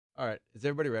All right, is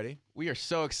everybody ready? We are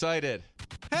so excited.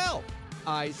 Help!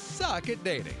 I Suck at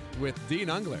Dating with Dean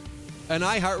Ungler, an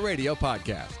iHeartRadio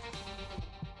podcast.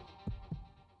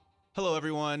 Hello,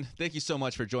 everyone. Thank you so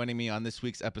much for joining me on this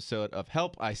week's episode of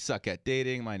Help, I Suck at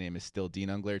Dating. My name is still Dean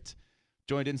Unglert,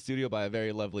 joined in studio by a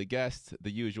very lovely guest. The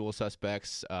usual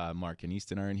suspects, Mark and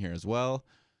Easton, are in here as well.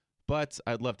 But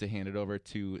I'd love to hand it over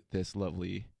to this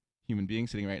lovely human being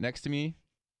sitting right next to me,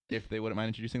 if they wouldn't mind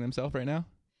introducing themselves right now.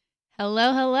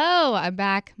 Hello. I'm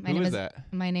back. Who is that?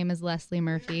 My name is Leslie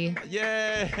Murphy.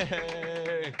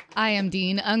 Yay! I am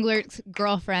Dean Unglert's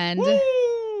girlfriend.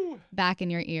 Woo! Back in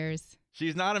your ears.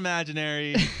 She's not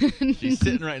imaginary. She's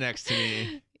sitting right next to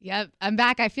me. Yep, I'm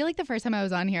back. I feel like the first time I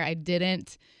was on here, I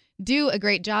didn't do a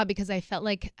great job because I felt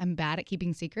like I'm bad at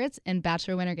keeping secrets, and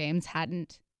Bachelor Winter Games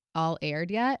hadn't all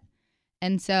aired yet.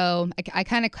 And so I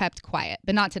kind of kept quiet,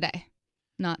 but not today.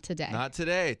 Not today. Not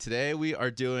today. Today we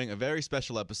are doing a very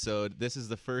special episode. This is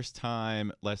the first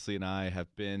time Leslie and I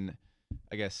have been,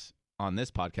 I guess, on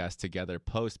this podcast together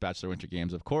post Bachelor Winter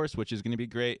Games, of course, which is going to be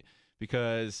great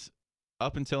because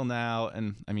up until now,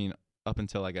 and I mean, up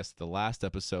until I guess the last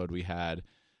episode we've had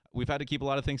to keep a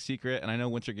lot of things secret. And I know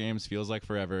Winter Games feels like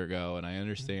forever ago, and I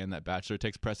understand that Bachelor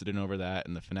takes precedent over that,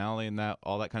 and the finale and that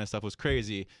all that kind of stuff was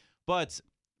crazy. But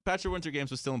Bachelor Winter Games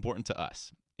was still important to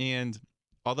us. And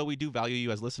although we do value you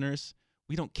as listeners,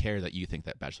 we don't care that you think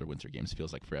that Bachelor Winter Games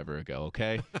feels like forever ago,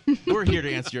 okay? We're here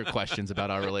to answer your questions about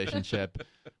our relationship.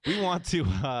 We want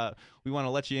to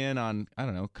let you in on, I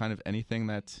don't know, kind of anything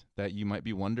that you might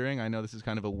be wondering. I know this is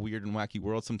kind of a weird and wacky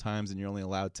world sometimes, and you're only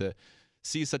allowed to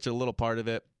see such a little part of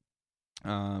it.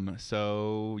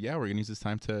 So yeah, we're gonna use this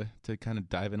time to kind of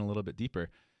dive in a little bit deeper.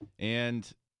 And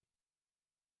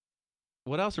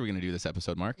what else are we going to do this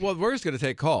episode, Mark? Well, we're just going to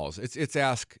take calls. It's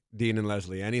Ask Dean and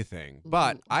Leslie Anything.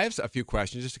 But I have a few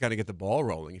questions just to kind of get the ball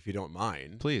rolling, if you don't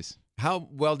mind. Please. How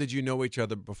well did you know each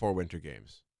other before Winter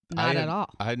Games? Not at all.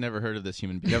 I had never heard of this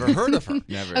human being. Never heard of her?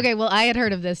 Never. Okay, well, I had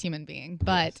heard of this human being,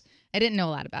 but I didn't know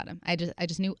a lot about him. I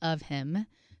just knew of him.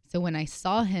 So when I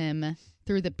saw him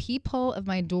through the peephole of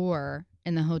my door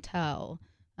in the hotel,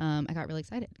 I got really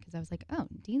excited because I was like, oh,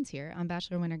 Dean's here on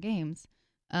Bachelor Winter Games.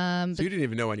 So you didn't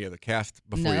even know any of the cast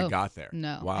before you got there?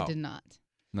 No, wow. I did not.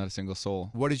 Not a single soul.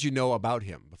 What did you know about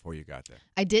him before you got there?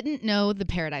 I didn't know the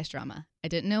Paradise drama. I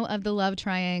didn't know of the love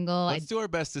triangle. Let's do our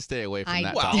best to stay away from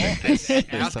that. Well,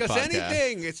 ask us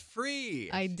anything. It's free.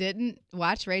 I didn't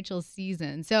watch Rachel's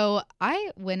season. So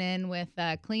I went in with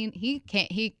clean. He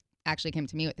actually came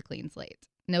to me with a clean slate.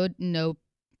 No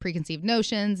preconceived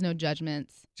notions, no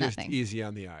judgments, just nothing. Easy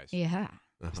on the eyes. Yeah.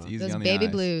 Just easy Those on the baby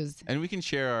eyes. blues. And we can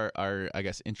share our I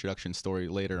guess introduction story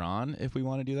later on if we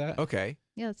want to do that. Okay.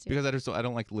 Yeah, let's do Because I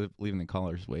don't like leaving the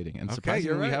callers waiting. And Okay, surprisingly,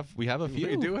 you're right. we have a few.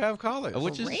 We do have callers.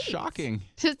 Which is Great. shocking.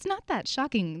 It's not that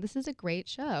shocking. This is a great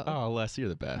show. Oh, Les, you're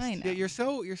the best. I know. Yeah, you're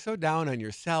so down on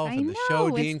yourself I and the know, show,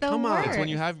 it's Dean. the Come on. It's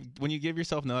worst. when you give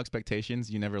yourself no expectations,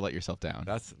 you never let yourself down.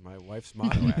 That's my wife's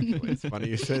motto, actually. It's funny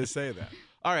you say that.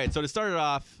 All right, so to start it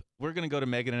off, we're going to go to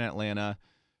Megan in Atlanta,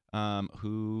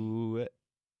 who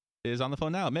is on the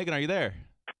phone now. Megan, are you there?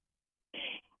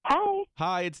 Hi.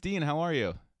 Hi, it's Dean. How are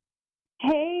you?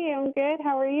 Hey, I'm good.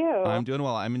 How are you? I'm doing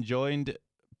well. I'm joined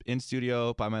in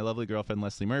studio by my lovely girlfriend,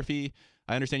 Leslie Murphy.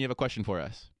 I understand you have a question for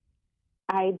us.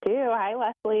 I do. Hi,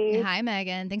 Leslie. Hi,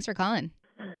 Megan. Thanks for calling.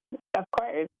 Of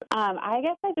course. I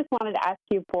guess I just wanted to ask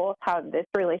you both how this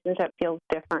relationship feels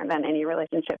different than any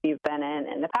relationship you've been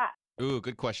in the past. Ooh,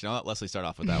 good question. I'll let Leslie start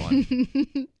off with that one.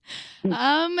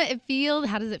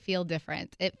 How does it feel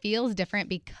different? It feels different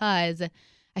because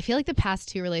I feel like the past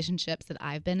two relationships that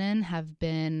I've been in have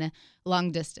been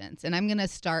long distance. And I'm going to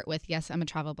start with, yes, I'm a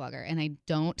travel blogger and I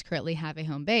don't currently have a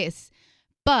home base.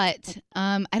 But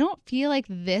I don't feel like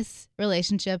this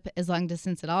relationship is long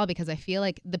distance at all because I feel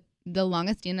like the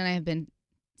longest Dean and I have been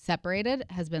separated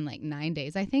has been like 9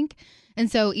 days, I think.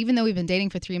 And so even though we've been dating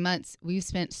for 3 months, we've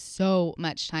spent so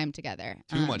much time together.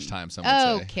 Too much time, some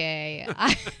would say. Okay.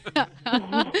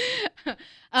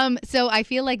 So I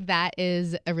feel like that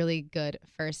is a really good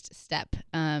first step,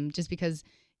 just because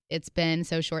it's been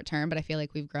so short term, but I feel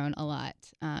like we've grown a lot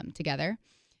together.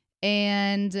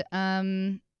 And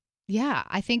yeah,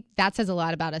 I think that says a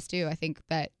lot about us too. I think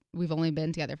that we've only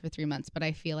been together for 3 months, but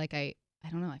I feel like I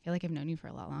don't know. I feel like I've known you for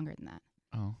a lot longer than that.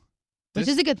 Oh. Which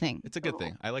is a good thing. It's a good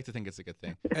thing. I like to think it's a good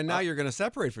thing. And now you're going to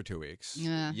separate for 2 weeks.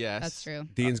 Yeah, Yes. that's true.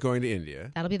 Dean's going to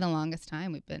India. That'll be the longest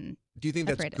time we've been. Do you think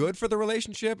separated. that's good for the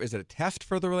relationship? Is it a test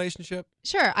for the relationship?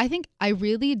 Sure. I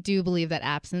really do believe that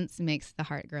absence makes the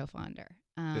heart grow fonder.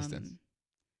 Distance.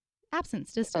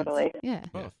 Distance. Totally. Yeah.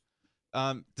 Both.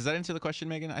 Does that answer the question,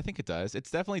 Megan? I think it does.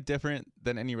 It's definitely different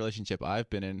than any relationship I've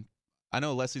been in. I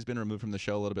know Leslie's been removed from the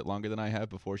show a little bit longer than I have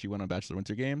before she went on Bachelor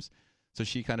Winter Games. So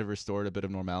she kind of restored a bit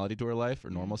of normality to her life, or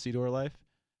normalcy to her life.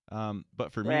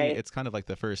 But for me, Right. it's kind of like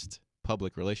the first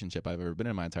public relationship I've ever been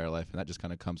in my entire life, and that just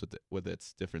kind of comes with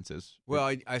its differences.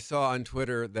 Well, I saw on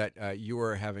Twitter that you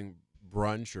were having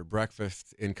brunch or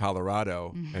breakfast in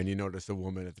Colorado, and you noticed a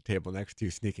woman at the table next to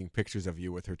you sneaking pictures of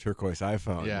you with her turquoise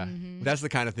iPhone. Yeah. Mhm. That's the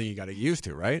kind of thing you got to get used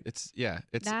to, right? It's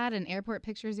That and airport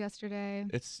pictures yesterday.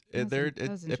 It's That was it, in-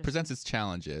 that was it presents its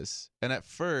challenges. And at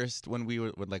first, when we were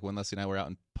when Leslie and I were out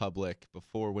in public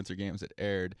before Winter Games had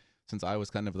aired, since I was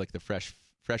kind of like the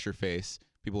fresher face,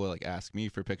 people would like ask me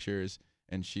for pictures,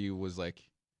 and she was like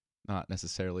not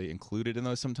necessarily included in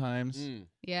those sometimes,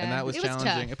 Yeah, and that was it challenging.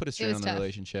 tough. It put a strain was on the tough.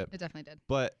 relationship, It definitely did.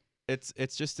 but it's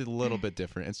just a little bit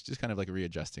different. It's just kind of like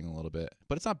readjusting a little bit,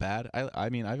 but it's not bad. I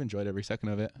mean, I've enjoyed every second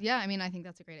of it. Yeah, I mean, I think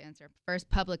that's a great answer. First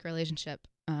public relationship,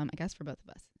 I guess, for both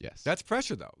of us. Yes, That's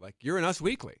pressure, though. Like, you're in Us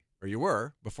Weekly, or you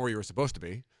were before you were supposed to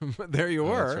be. But there you Oh,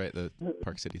 were. that's right, the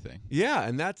Park City thing. Yeah,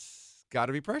 and that's got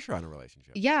to be pressure on a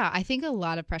relationship. Yeah, I think a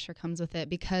lot of pressure comes with it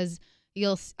because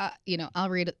I'll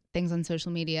read things on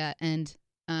social media and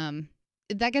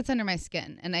that gets under my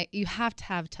skin. And you have to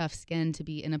have tough skin to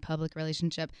be in a public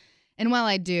relationship. And while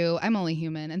I do, I'm only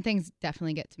human and things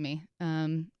definitely get to me.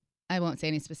 I won't say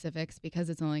any specifics because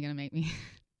it's only going to make me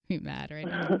be mad right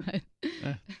now.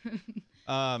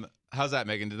 But How's that,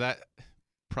 Megan? Did that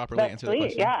properly That's answer the sweet.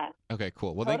 question? Yeah. Okay,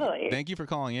 cool. Well, Totally. thank you for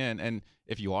calling in. And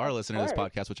if you are Of listening to this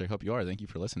course. podcast, which I hope you are, thank you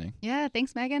for listening. yeah,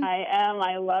 thanks, Megan. I am.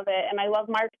 I love it. And I love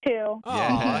Mark, too. Oh,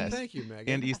 Yes. thank you, Megan.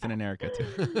 And Easton and Erica,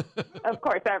 too. Of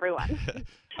course, everyone.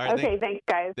 All right, Okay, thanks,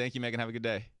 guys. thank you, Megan. Have a good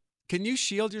day. Can you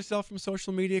shield yourself from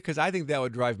social media? Because I think that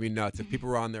would drive me nuts if people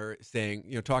were on there saying,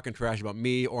 talking trash about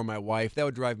me or my wife. That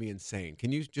would drive me insane.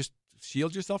 Can you just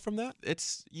shield yourself from that?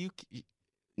 It's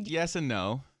yes and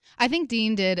no. I think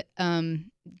Dean did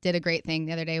a great thing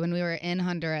the other day when we were in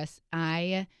Honduras.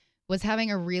 I was having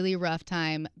a really rough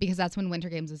time because that's when Winter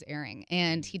Games was airing,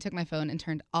 and he took my phone and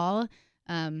turned all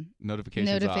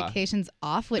Notifications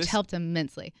off, which This- helped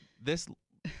immensely. This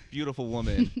beautiful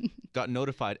woman got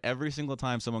notified every single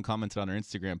time someone commented on her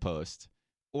Instagram post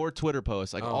or Twitter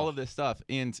post, like all of this stuff.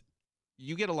 And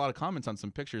you get a lot of comments on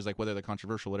some pictures, like whether they're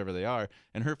controversial, whatever they are,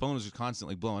 and her phone was just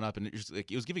constantly blowing up, and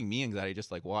it was giving me anxiety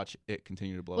just like watch it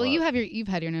continue to blow Well, up. you've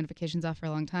had your notifications off for a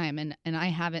long time, and I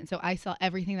haven't. So I saw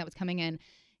everything that was coming in,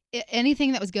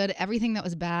 anything that was good, everything that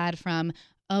was bad. From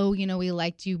we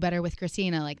liked you better with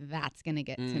Christina. Like that's gonna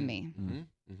get to me. Mm-hmm.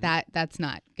 That's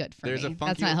not good for There's me. a funky,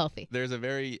 That's not healthy. There's a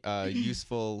very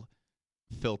useful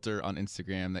filter on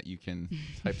Instagram that you can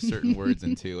type certain words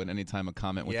into, and anytime a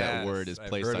comment with that word is Yes, I've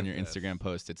placed heard on of your this. Instagram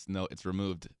post, it's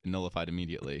removed and nullified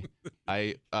immediately.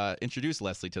 I introduced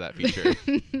Leslie to that feature,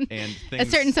 and A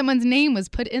certain someone's name was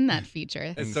put in that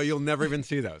feature. And so you'll never even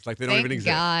see those. Like they don't Thank even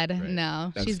exist. God, Right.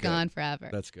 no, That's she's good. gone forever.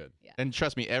 That's good. And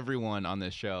trust me, everyone on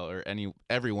this show or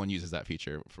everyone uses that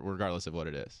feature, regardless of what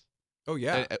it is. Oh,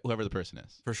 yeah. Whoever the person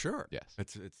is, For sure. yes,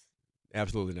 It's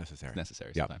absolutely necessary. it's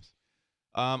necessary Yep. sometimes.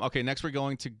 Okay, next we're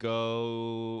going to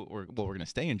go. We're going to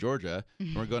stay in Georgia.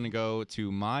 And we're going to go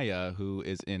to Maya, who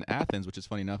is in Athens, which is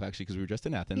funny enough, actually, because we were just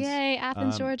in Athens. Yay,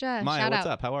 Athens, Georgia! Maya, Shout what's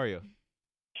out. up? How are you?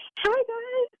 Hi,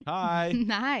 guys. Hi.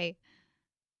 Hi.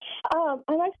 I'm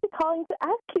actually calling to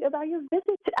ask you about your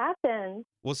visit to Athens.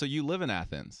 Well, so you live in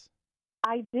Athens.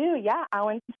 I do, yeah. I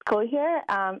went to school here,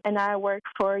 and I work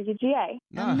for UGA.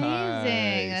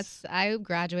 Amazing. Nice. I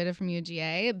graduated from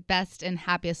UGA, best and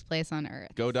happiest place on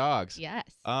earth. Go Dogs. Yes.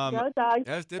 Go Dogs.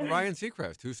 As did Ryan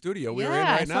Seacrest, whose studio we are in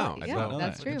Yeah, I right saw- now. I yeah, did not know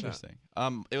that's that. true. Interesting.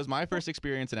 It was my first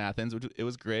experience in Athens. It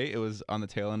was great. It was on the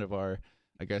tail end of our,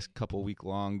 I guess, couple week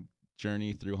long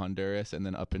journey through Honduras and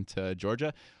then up into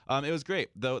Georgia. It was great.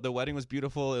 The wedding was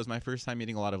beautiful. It was my first time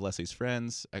meeting a lot of Leslie's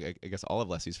friends. I guess all of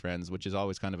Leslie's friends, which is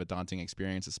always kind of a daunting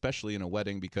experience, especially in a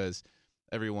wedding because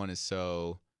everyone is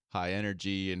so high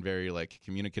energy and very like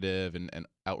communicative and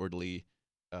outwardly,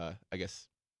 I guess,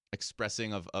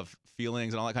 expressing of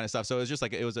feelings and all that kind of stuff. So it was just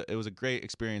like it was a great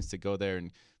experience to go there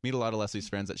and meet a lot of Leslie's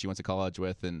friends that she went to college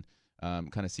with and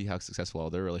kind of see how successful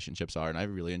all their relationships are. And I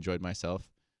really enjoyed myself.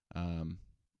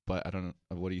 But I don't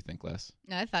know. What do you think, Les?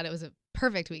 I thought it was a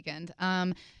perfect weekend.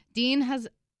 I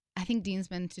think Dean's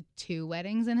been to 2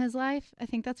 weddings in his life. I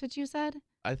think that's what you said.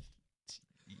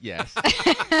 Yes.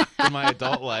 In my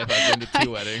adult life, I've been to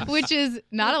 2 weddings. Which is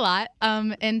not a lot.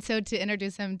 And so to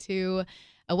introduce him to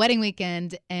a wedding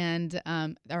weekend and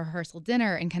a rehearsal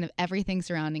dinner and kind of everything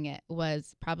surrounding it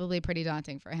was probably pretty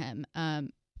daunting for him.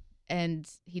 And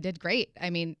he did great. I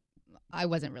mean, I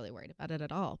wasn't really worried about it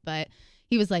at all, but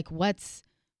he was like, what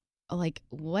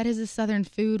is this Southern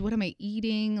food? What am I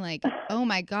eating? Like, oh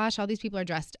my gosh, all these people are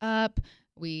dressed up.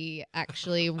 We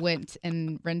actually went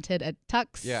and rented a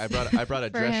tux. Yeah, I brought a for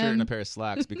dress shirt and a him. pair of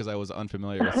slacks because I was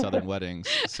unfamiliar with Southern weddings.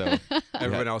 So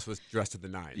Everyone else was dressed to the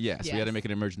nines. yeah, so we had to Yes. make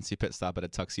an emergency pit stop at a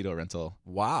tuxedo rental.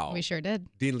 Wow. We sure did.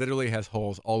 Dean literally has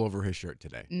holes all over his shirt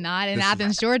today. Not in This is-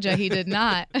 Athens, Georgia. He did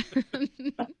not.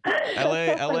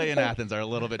 LA and Athens are a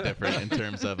little bit different in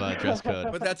terms of dress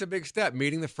code. But that's a big step.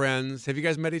 Meeting the friends. Have you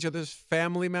guys met each other's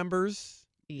family members?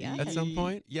 Yeah. At some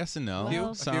point? Yes and no.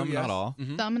 Well, Some, A few, not yes. all.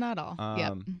 Mhm. Some, not all.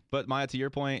 Yep. But Maya, to your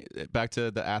point, back to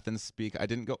the Athens speak. I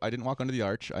didn't walk under the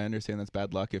arch. I understand that's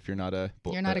bad luck if you're not a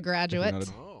You're not a graduate. not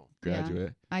a Oh.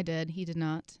 graduate. I did. He did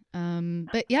not.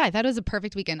 But yeah, I thought it was a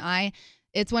perfect weekend.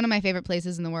 It's one of my favorite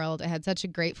places in the world. I had such a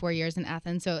great 4 years in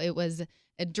Athens, so it was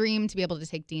a dream to be able to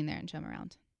take Dean there and show him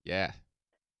around. Yeah.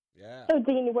 Yeah. So,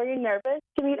 Dean, were you nervous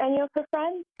to meet any of her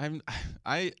friends?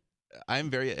 I'm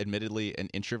very admittedly an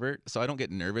introvert, so I don't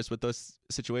get nervous with those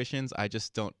situations. I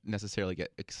just don't necessarily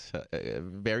get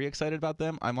very excited about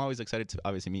them. I'm always excited to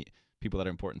obviously meet people that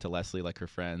are important to Leslie, like her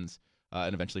friends,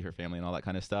 and eventually her family and all that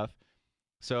kind of stuff.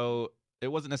 So it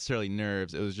wasn't necessarily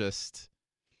nerves. It was just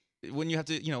when you have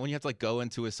to like go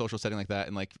into a social setting like that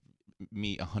and like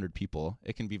meet 100 people,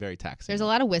 it can be very taxing. There's a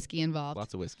lot of whiskey involved.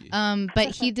 Lots of whiskey. But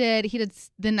he did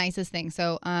the nicest thing.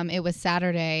 So it was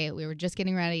Saturday. We were just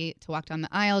getting ready to walk down the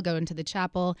aisle, go into the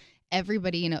chapel.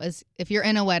 Everybody, if you're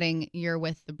in a wedding, you're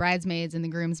with the bridesmaids and the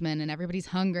groomsmen, and everybody's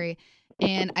hungry.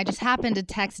 And I just happened to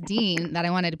text Dean that I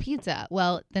wanted a pizza.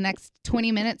 Well, the next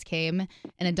 20 minutes came,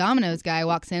 and a Domino's guy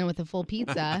walks in with a full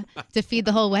pizza to feed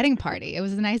the whole wedding party. It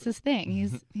was the nicest thing.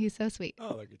 He's so sweet.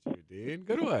 Oh, look at you, Dean.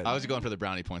 Good one. I was going for the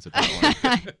brownie points with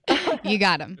that one. You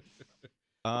got him.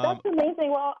 That's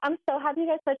amazing. Well, I'm so happy you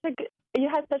had such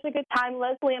a good time.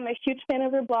 Leslie, I'm a huge fan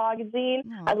of your blog. Dean,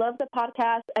 Aw. I love the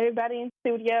podcast. Everybody in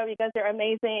studio, you guys are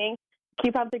amazing.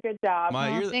 Keep up the good job.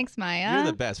 Maya, Aw, you're thanks, Maya. You're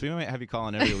the best. We might have you call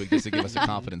in every week just to give us a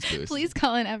confidence boost. Please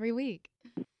call in every week.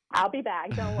 I'll be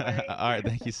back. Don't worry. All right.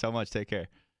 Thank you so much. Take care.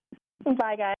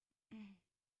 Bye, guys.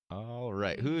 All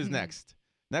right. Who's next?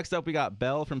 Next up, we got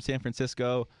Belle from San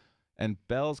Francisco. And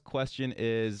Belle's question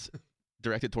is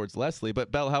directed towards Leslie.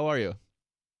 But Belle, how are you?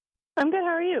 I'm good. How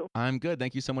are you? I'm good.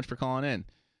 Thank you so much for calling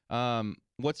in.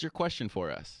 What's your question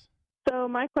for us? So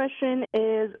my question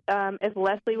is if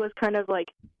Leslie was kind of like,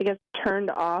 I guess,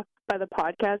 turned off by the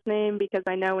podcast name, because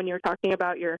I know when you were talking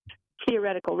about your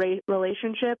theoretical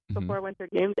relationship before Winter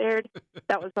Games aired,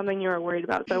 that was something you were worried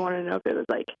about. So I wanted to know if it was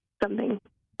like something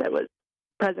that was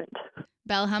present.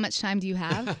 Belle, how much time do you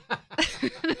have?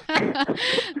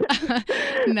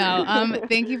 No.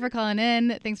 Thank you for calling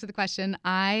in. Thanks for the question.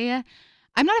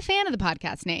 I'm not a fan of the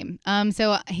podcast name.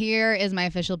 So here is my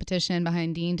official petition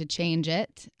behind Dean to change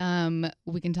it.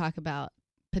 We can talk about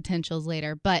potentials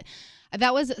later, but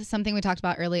that was something we talked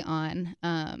about early on.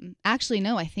 Actually,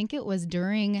 no, I think it was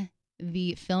during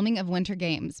the filming of Winter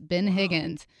Games. Ben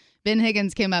Higgins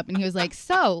came up and he was like,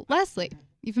 "So, Leslie,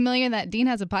 you familiar that Dean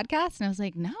has a podcast?" And I was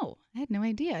like, "No, I had no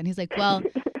idea." And he's like, "Well,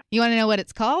 you want to know what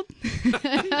it's called?"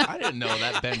 I didn't know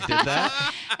that Ben did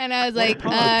that. And I was like,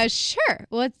 "Sure.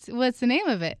 What's the name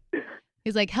of it?"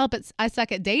 He's like, "Help it! I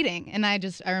suck at dating." And I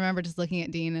remember just looking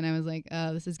at Dean and I was like,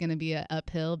 "Oh, this is going to be an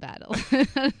uphill battle."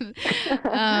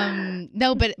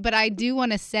 No, but I do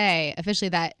want to say officially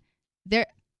that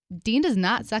Dean does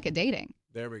not suck at dating.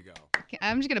 There we go.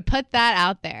 I'm just going to put that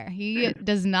out there. He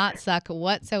does not suck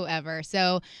whatsoever.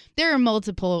 So there are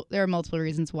multiple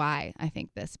reasons why I think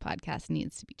this podcast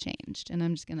needs to be changed. And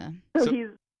I'm just going to. So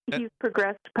he's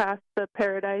progressed past the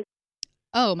paradise.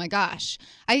 Oh my gosh.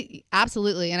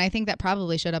 Absolutely. And I think that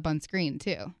probably showed up on screen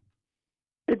too.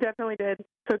 It definitely did.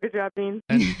 So good job, Dean.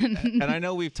 And I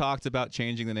know we've talked about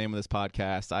changing the name of this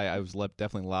podcast. I was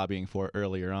definitely lobbying for it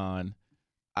earlier on.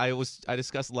 I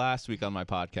discussed last week on my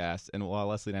podcast, and while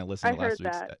Leslie and I listened to last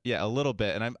week's, a little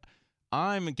bit, and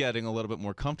I'm getting a little bit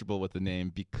more comfortable with the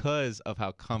name because of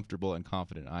how comfortable and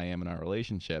confident I am in our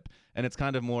relationship, and it's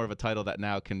kind of more of a title that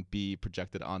now can be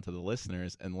projected onto the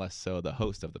listeners and less so the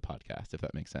host of the podcast, if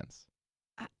that makes sense.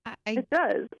 It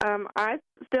does. I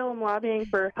still am lobbying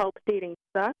for Help Dating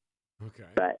Sucks. Okay.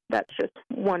 But that's just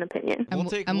one opinion.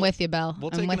 I'm with you, Belle. We'll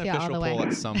I'm take with an you all official the way. poll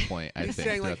at some point, I He's think.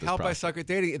 saying, like, throughout help this I process. suck at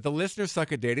dating. If the listeners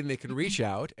suck at dating, they can reach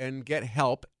out and get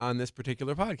help on this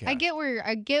particular podcast. I get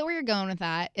where you're going with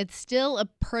that. It's still a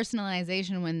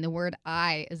personalization when the word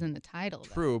 "I" is in the title.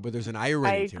 though. True, but there's an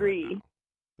irony I to agree. it now.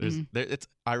 It's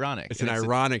ironic. It's and an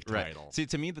ironic right. title. See,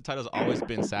 to me, the title's always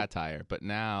been satire, but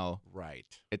now Right.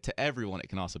 to everyone, it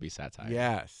can also be satire.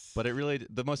 Yes. But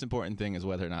the most important thing is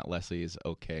whether or not Leslie is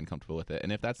okay and comfortable with it.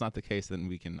 And if that's not the case, then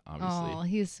we can obviously. Oh,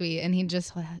 he's sweet, and he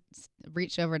just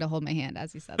reached over to hold my hand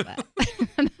as he said that.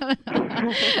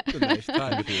 It's a nice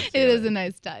touch. It is a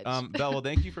nice touch. Belle, well,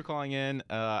 thank you for calling in.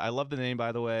 I love the name,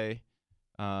 by the way.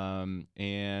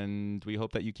 And we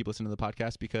hope that you keep listening to the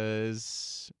podcast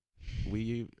because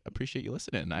we appreciate you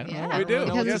listening. I don't know. We do.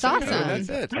 Because Yes, it's we awesome. do.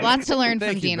 That's it. Lots to learn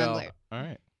Thank from you, Dean Belle. Ugler. All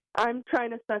right. I'm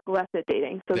trying to suck less at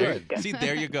dating, so There, this is good. see,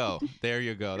 there you go. There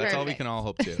you go. That's all we Perfect. can all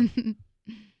hope to.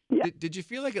 Yeah. Did you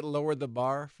feel like it lowered the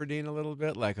bar for Dean a little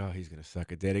bit? Like, oh, he's going to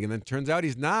suck at dating. And then turns out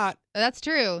he's not. That's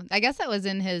true. I guess that was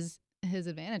in his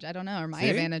advantage. I don't know, or my See?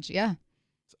 advantage. Yeah.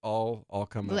 It's all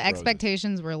coming The up roses.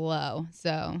 expectations were low,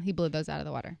 so he blew those out of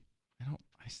the water.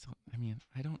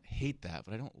 I don't hate that,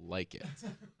 but I don't like it.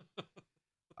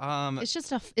 It's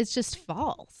just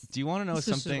false. Do you want to know It's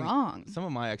just something? wrong. Some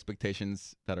of my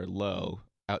expectations that are low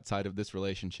outside of this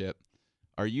relationship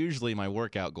are usually my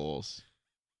workout goals.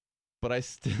 But I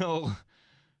still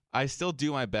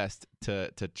do my best to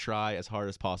try as hard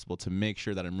as possible to make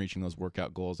sure that I'm reaching those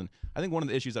workout goals. And I think one of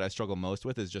the issues that I struggle most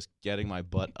with is just getting my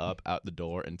butt up out the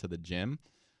door into the gym.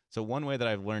 So one way that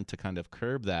I've learned to kind of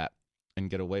curb that and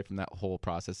get away from that whole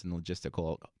process and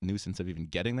logistical nuisance of even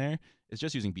getting there is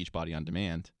just using Beachbody On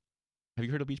Demand. Have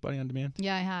you heard of Beachbody On Demand?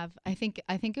 Yeah, I have. I think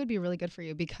it would be really good for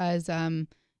you because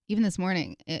even this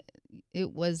morning it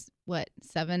was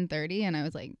 7:30 and I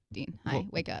was like, Dean, hi, Well,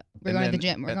 wake up. We're and going to the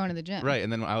then- gym. We're going to the gym. Right.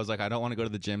 And then I was like, I don't want to go to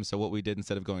the gym. So what we did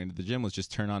instead of going to the gym was just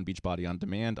turn on Beachbody On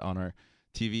Demand on our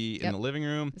TV in Yep. the living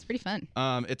room. It's pretty fun.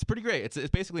 It's pretty great. It's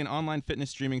basically an online fitness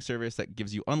streaming service that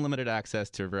gives you unlimited access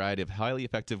to a variety of highly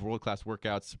effective world-class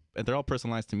workouts. And they're all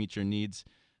personalized to meet your needs.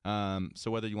 So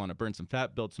whether you want to burn some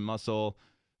fat, build some muscle,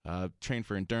 train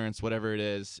for endurance, whatever it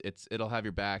is, it'll have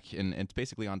your back. And it's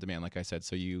basically on demand, like I said.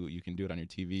 So you can do it on your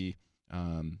TV,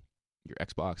 your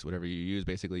Xbox, whatever you use,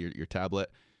 basically your tablet.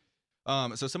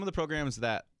 So some of the programs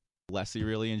that Leslie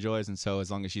really enjoys, and so as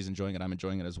long as she's enjoying it, I'm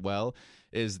enjoying it as well,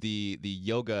 is the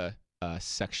yoga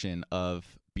section of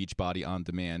Beachbody On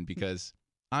Demand, because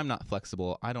I'm not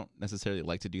flexible. I don't necessarily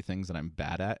like to do things that I'm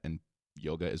bad at, and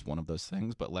yoga is one of those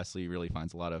things, but Leslie really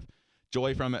finds a lot of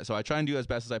joy from it. So I try and do as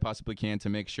best as I possibly can to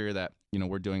make sure that,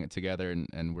 we're doing it together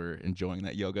and we're enjoying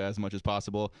that yoga as much as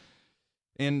possible.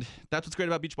 And that's what's great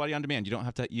about Beachbody On Demand. You don't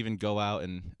have to even go out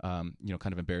and,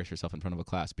 kind of embarrass yourself in front of a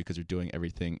class because you're doing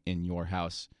everything in your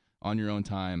house, on your own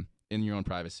time, in your own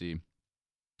privacy,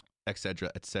 et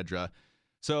cetera, et cetera.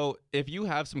 So if you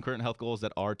have some current health goals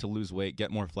that are to lose weight,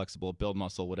 get more flexible, build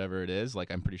muscle, whatever it is,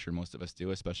 like I'm pretty sure most of us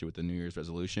do, especially with the New Year's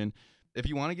resolution. If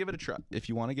you want to give it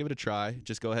a try,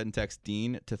 just go ahead and text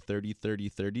Dean to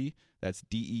 303030. That's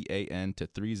DEAN to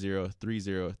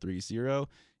 303030.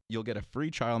 You'll get a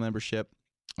free trial membership.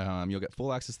 You'll get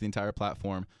full access to the entire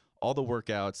platform, all the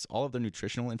workouts, all of the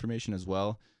nutritional information as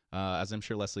well. As I'm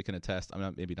sure Leslie can attest,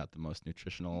 I'm maybe not the most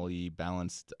nutritionally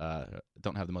balanced,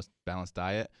 don't have the most balanced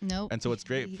diet. Nope. And so it's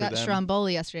great You for got them.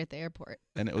 Stromboli yesterday at the airport.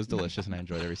 And it was delicious, and I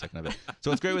enjoyed every second of it.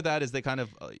 So what's great with that is they kind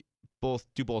of both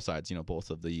sides, both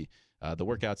of the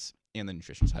workouts and the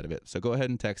nutrition side of it. So go ahead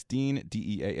and text Dean,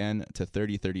 DEAN, to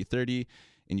 303030,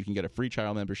 and you can get a free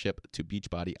trial membership to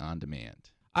Beachbody On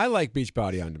Demand. I like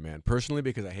Beachbody On Demand personally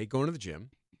because I hate going to the gym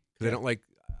because I don't like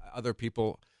other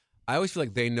people. I always feel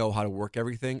like they know how to work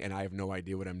everything, and I have no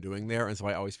idea what I'm doing there. And so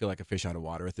I always feel like a fish out of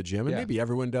water at the gym. And Yeah. maybe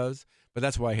everyone does, but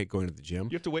that's why I hate going to the gym.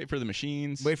 You have to wait for the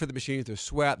machines. Wait for the machines. There's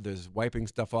sweat. There's wiping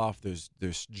stuff off. There's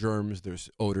germs. There's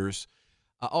odors.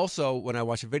 Also, when I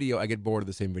watch a video, I get bored of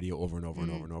the same video over and over and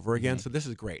over and over again. So this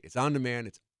is great. It's on demand.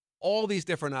 It's all these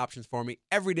different options for me.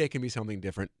 Every day can be something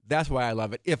different. That's why I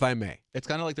love it, if I may. It's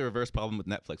kind of like the reverse problem with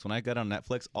Netflix. When I get on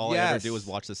Netflix, all I ever do is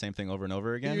watch the same thing over and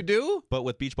over again. You do? But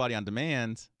with Beachbody On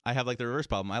Demand, I have like the reverse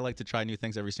problem. I like to try new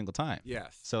things every single time.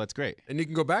 Yes. So it's great. And you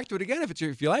can go back to it again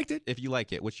if you liked it. If you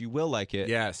like it, which you will like it.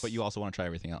 Yes. But you also want to try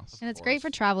everything else. And it's great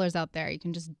for travelers out there. You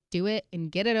can just do it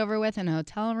and get it over with in a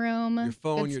hotel room. Your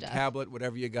phone, Good your stuff. tablet,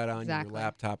 whatever you got on Exactly. your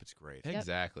laptop, it's great. Yep.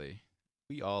 Exactly.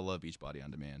 We all love Beachbody On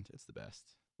Demand. It's the best.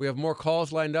 We have more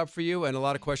calls lined up for you and a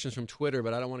lot of questions from Twitter,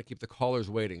 but I don't want to keep the callers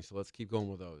waiting, so let's keep going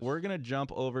with those. We're going to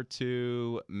jump over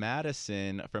to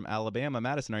Madison from Alabama.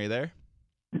 Madison, are you there?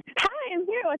 Hi, I'm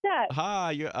here. What's up?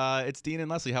 Hi, it's Dean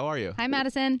and Leslie. How are you? Hi,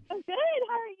 Madison. I'm good.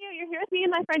 How are you? You're here with me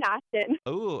and my friend Ashton.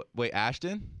 Oh, wait,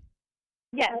 Ashton?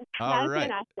 Yes. All Madison right.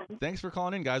 and Ashton. Thanks for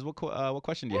calling in, guys. What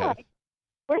question do you Yeah. have?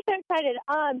 We're so excited.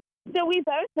 So we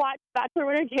both watched Bachelor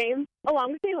Winter Games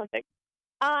along with the Olympics.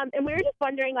 And we were just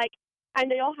wondering, I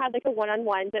know y'all had a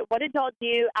one-on-one, but what did y'all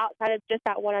do outside of just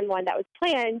that one-on-one that was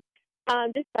planned?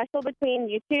 Just special between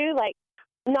you two,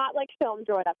 not filmed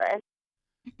or whatever.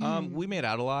 We made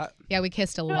out a lot. Yeah, we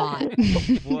kissed a lot. What?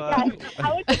 Yeah,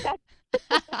 I would think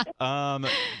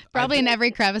Probably in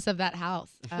every crevice of that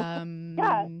house.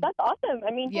 yeah, that's awesome.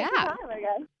 I mean, take your Yeah. time, I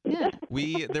guess.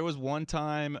 Yeah. There was one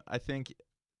time, I think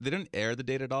they didn't air the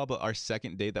date at all, but our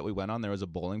second date that we went on, there was a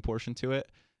bowling portion to it.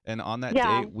 And on that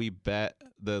date, we bet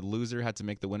the loser had to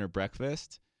make the winner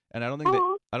breakfast. And I don't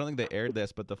think they aired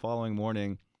this, but the following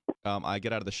morning, I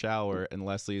get out of the shower and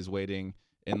Leslie is waiting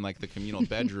in like the communal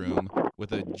bedroom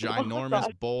with a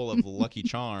ginormous bowl of Lucky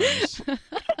Charms.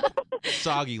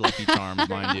 Soggy Lucky Charms,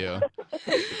 mind you.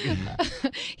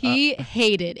 He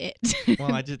hated it.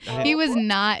 Well, he was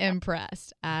not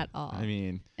impressed at all. I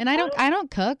mean, and I don't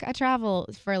cook. I travel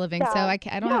for a living, so I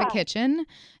don't have a kitchen.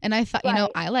 And I thought,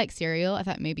 I like cereal. I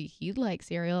thought maybe he'd like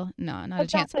cereal. No, not a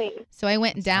chance. So I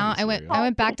went down. I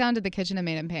went back down to the kitchen and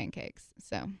made him pancakes.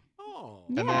 So.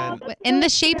 And then, in the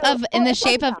shape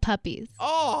of puppies.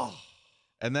 Oh.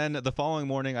 And then the following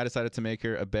morning, I decided to make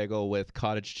her a bagel with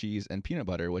cottage cheese and peanut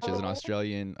butter, which is an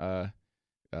Australian, I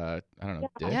don't know,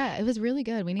 dish. Yeah, it was really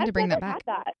good. We need to bring that back.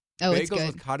 Oh, Bagels it's good.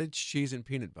 with cottage cheese and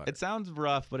peanut butter. It sounds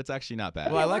rough, but it's actually not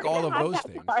bad. Well, I like all of those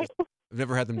things. I've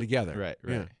never had them together. Right.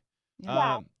 Yeah.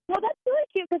 Well, that's really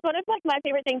cute because one of like my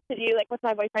favorite things to do, like with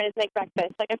my boyfriend, is make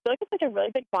breakfast. Like I feel like it's like a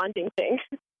really big bonding thing.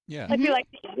 Yeah. Like we like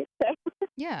to eat. So.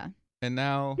 Yeah. And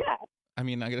now, I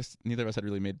mean, I guess neither of us had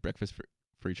really made breakfast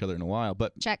for each other in a while,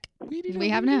 but check. We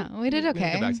have now. We did okay.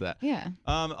 We'll get back to that. Yeah.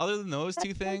 Other than those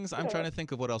two things, I'm trying to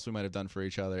think of what else we might have done for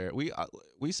each other.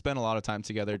 We spent a lot of time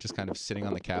together, just kind of sitting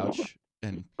on the couch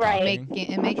and talking.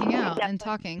 Making out and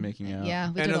talking. Making out.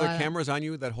 Yeah. And are there cameras on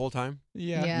you that whole time?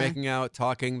 Yeah. Making out,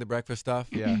 talking, the breakfast stuff.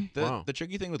 Yeah. Wow. The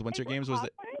tricky thing with Winter Games was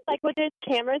that. Like, when there's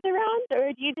cameras around,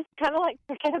 or do you just kind of like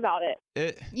forget about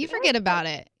it? You forget about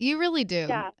it. You really do.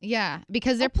 Yeah.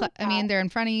 Because they're in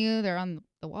front of you. They're on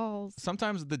the walls.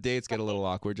 Sometimes the dates get a little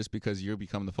awkward just because you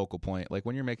become the focal point. Like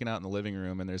when you're making out in the living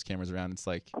room and there's cameras around, it's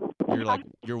like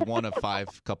you're one of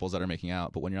 5 couples that are making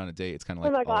out. But when you're on a date, it's kind of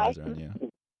like all eyes around you.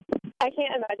 I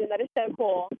can't imagine. That is so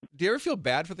cool. Do you ever feel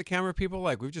bad for the camera people?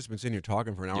 Like, we've just been sitting here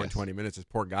talking for an hour and 20 minutes. This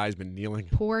poor guy's been kneeling.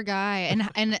 Poor guy.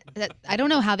 And I don't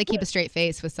know how they keep a straight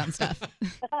face with some stuff.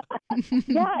 Yeah,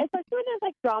 especially when there's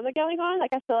like drama going on. Like,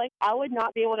 I feel like I would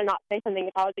not be able to not say something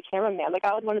if I was a cameraman. Like,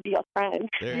 I would want to be your friend.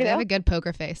 They have a good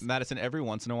poker face. Madison, every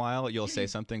once in a while, you'll say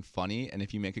something funny, and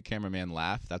if you make a cameraman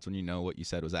laugh, that's when you know what you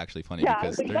said was actually funny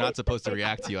because they're not supposed to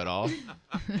react to you at all.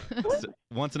 So,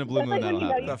 once in a blue moon, that'll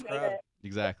happen. Tough crowd.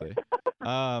 Exactly.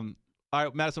 All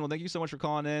right, Madison, well, thank you so much for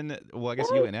calling in. Well, I guess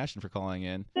you and Ashton for calling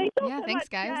in. Thanks so thanks, much,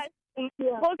 guys. Thank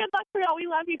you. Well, good luck for y'all. We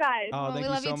love you guys. Oh, thank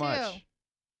you so much.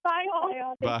 Bye,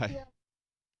 all. Bye.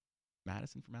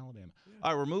 Madison from Alabama.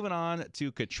 All right, we're moving on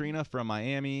to Katrina from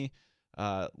Miami.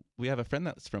 We have a friend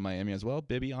that's from Miami as well,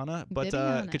 Bibiana. But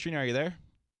Katrina, are you there?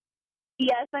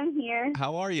 Yes, I'm here.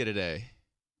 How are you today?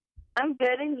 I'm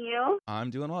good, and you? I'm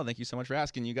doing well. Thank you so much for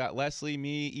asking. You got Leslie,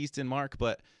 me, Easton, Mark,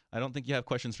 but I don't think you have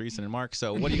questions for Easton and Mark.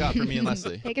 So what do you got for me and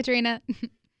Leslie? Hey, Katrina.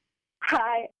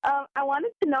 Hi. I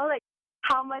wanted to know, like,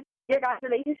 how much your guys'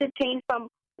 relationship changed from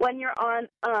when you're on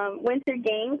Winter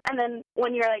Games and then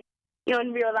when you're, like, you know,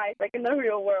 in real life, like in the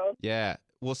real world. Yeah.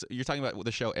 Well, so you're talking about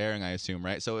the show airing, I assume,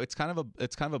 right? So it's kind of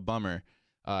a bummer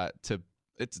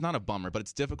it's not a bummer, but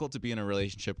it's difficult to be in a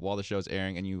relationship while the show's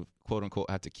airing and you quote unquote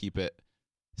have to keep it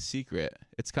secret.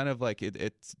 It's kind of like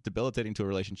it's debilitating to a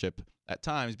relationship at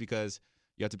times because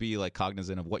you have to be like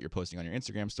cognizant of what you're posting on your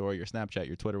Instagram story, your Snapchat,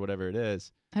 your Twitter, whatever it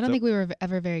is. I don't think we were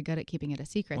ever very good at keeping it a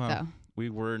secret, though. We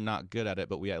were not good at it,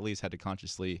 but we at least had to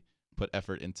consciously put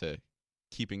effort into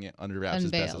keeping it under wraps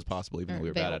as best as possible, even though we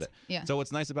were bad at it. Yeah. So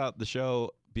what's nice about the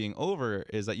show being over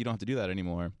is that you don't have to do that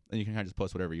anymore, and you can kind of just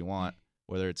post whatever you want,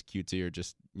 whether it's cutesy or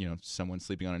just, you know, someone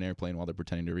sleeping on an airplane while they're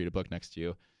pretending to read a book next to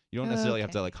you. You don't necessarily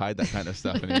have to like hide that kind of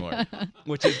stuff anymore,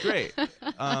 which is great.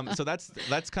 So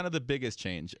that's kind of the biggest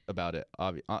change about it,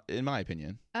 in my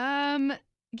opinion. I mean,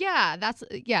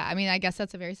 I guess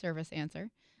that's a very service answer.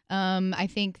 I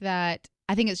think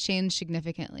it's changed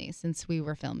significantly since we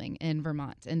were filming in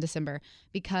Vermont in December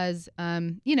because,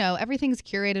 you know, everything's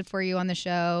curated for you on the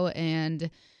show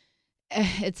and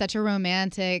it's such a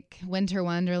romantic winter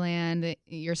wonderland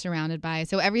you're surrounded by.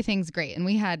 So everything's great. And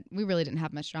we really didn't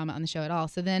have much drama on the show at all.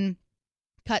 So then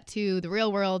cut to the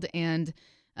real world and,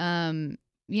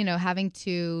 you know, having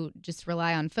to just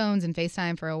rely on phones and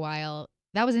FaceTime for a while.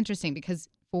 That was interesting because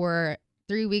for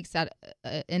 3 weeks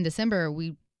in December,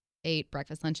 we ate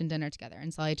breakfast, lunch, and dinner together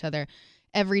and saw each other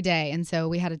every day. And so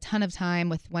we had a ton of time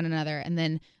with one another. And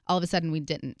then all of a sudden we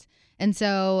didn't. And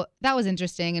so that was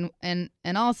interesting. And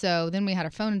also then we had our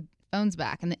phones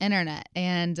back and the internet.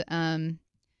 And,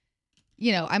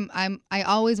 you know, I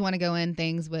always want to go in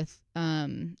things with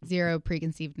zero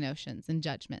preconceived notions and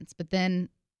judgments. But then,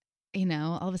 you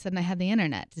know, all of a sudden I had the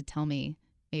internet to tell me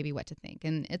maybe what to think.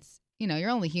 And it's, you know,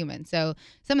 you're only human. So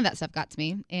some of that stuff got to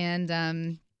me.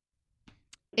 And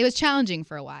it was challenging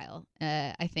for a while,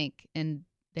 I think, in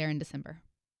December.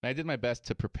 I did my best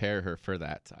to prepare her for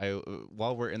that.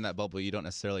 While we're in that bubble, you don't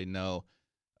necessarily know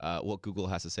what Google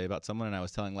has to say about someone. And I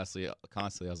was telling Leslie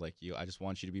constantly, I was like, I just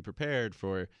want you to be prepared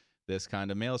for this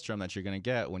kind of maelstrom that you're going to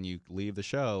get when you leave the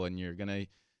show, and you're going to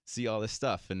see all this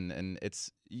stuff. And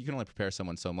you can only prepare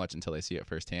someone so much until they see it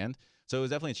firsthand. So it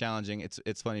was definitely challenging.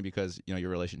 It's funny because, your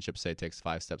relationship, say, takes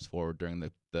 5 steps forward during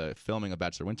the filming of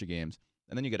Bachelor Winter Games.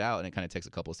 And then you get out and it kind of takes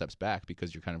a couple of steps back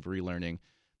because you're kind of relearning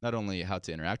not only how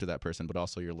to interact with that person, but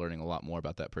also you're learning a lot more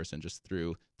about that person just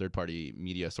through third-party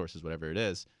media sources, whatever it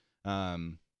is.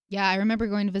 Yeah, I remember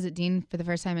going to visit Dean for the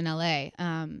first time in LA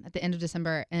at the end of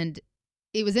December, and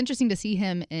it was interesting to see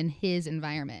him in his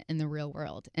environment in the real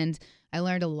world. And I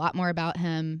learned a lot more about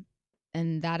him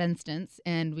in that instance,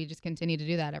 and we just continue to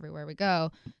do that everywhere we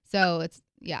go. So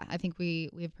I think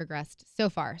we've progressed so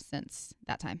far since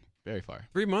that time. Very far.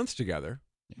 3 months together.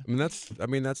 Yeah.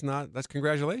 That's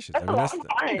congratulations. That's a long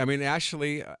time.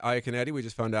 Ashley, Ike and Eddie, we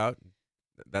just found out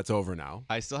that's over now.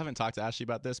 I still haven't talked to Ashley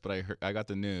about this, but I got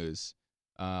the news.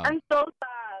 I'm so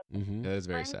sad. Mm-hmm. It is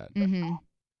very sad. Mm-hmm.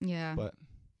 Yeah. But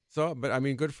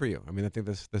good for you. I think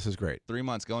this is great. 3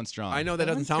 months going strong. I know that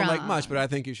doesn't sound like much, but I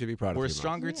think you should be proud of We're 3 months.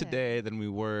 stronger today than we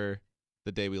were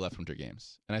the day we left Winter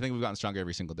Games. And I think we've gotten stronger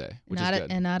every single day, which is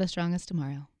good. And not as strong as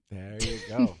tomorrow. There you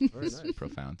go. Very nice.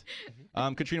 Profound.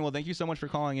 Katrina, well, thank you so much for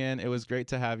calling in. It was great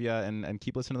to have you, and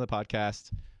keep listening to the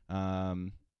podcast.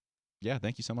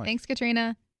 Thank you so much. Thanks,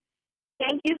 Katrina.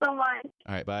 Thank you so much.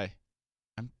 All right, bye.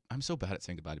 I'm so bad at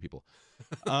saying goodbye to people.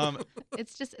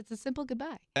 It's a simple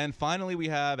goodbye. And finally, we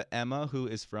have Emma, who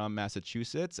is from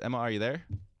Massachusetts. Emma, are you there?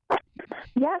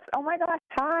 Yes. Oh my gosh.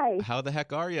 Hi. How the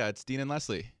heck are you? It's Dean and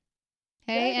Leslie.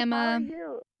 Hey, Good, Emma. How are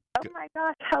you? Oh my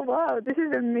gosh. Hello. This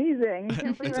is amazing. I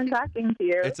can't believe I'm talking to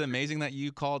you. It's amazing that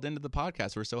you called into the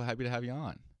podcast. We're so happy to have you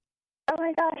on. Oh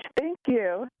my gosh. Thank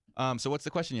you. So what's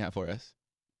the question you have for us?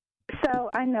 So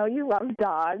I know you love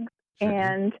dogs, Sure.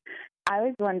 and I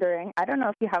was wondering, I don't know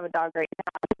if you have a dog right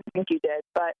now. I think you did,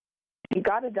 but if you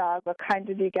got a dog, what kind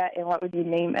did you get, and what would you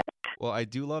name it? Well, I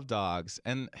do love dogs,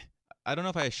 and I don't know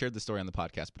if I shared the story on the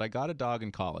podcast, but I got a dog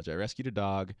in college. I rescued a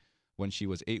dog when she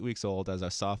was 8 weeks old as a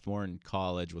sophomore in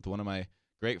college with one of my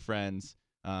great friends,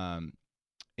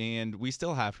 and we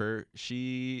still have her.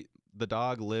 The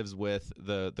dog lives with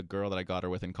the girl that I got her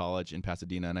with in college in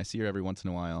Pasadena, and I see her every once in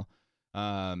a while.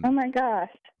 Oh my gosh.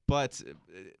 But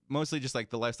mostly just like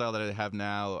the lifestyle that I have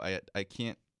now, I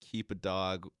can't keep a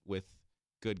dog with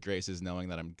good graces knowing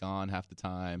that I'm gone half the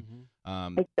time.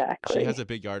 Exactly. She has a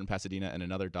big yard in Pasadena and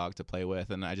another dog to play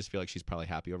with, and I just feel like she's probably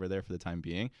happy over there for the time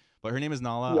being. But her name is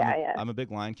Nala. Yeah, I'm a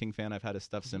big Lion King fan. I've had a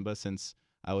stuffed Simba since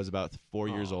I was about 4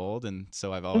 years old, and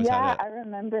so I've always had it. Yeah, I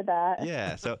remember that.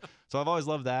 Yeah, so I've always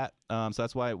loved that. So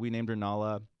that's why we named her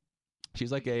Nala.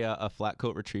 She's like a flat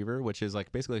coat retriever, which is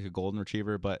like basically like a golden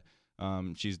retriever, but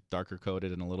she's darker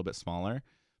coated and a little bit smaller.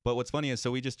 But what's funny is,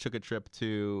 so we just took a trip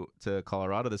to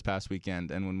Colorado this past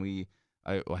weekend, and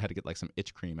I had to get like some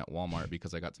itch cream at Walmart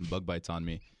because I got some bug bites on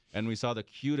me, and we saw the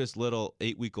cutest little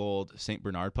 8-week-old Saint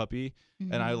Bernard puppy,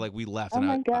 and we left,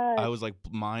 and I was like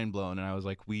mind blown, and I was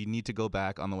like, we need to go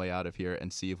back on the way out of here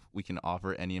and see if we can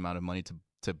offer any amount of money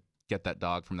to get that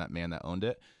dog from that man that owned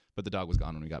it. But the dog was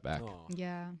gone when we got back.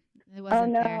 Yeah, it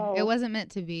wasn't no. fair. It wasn't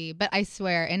meant to be. But I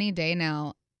swear, any day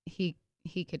now, he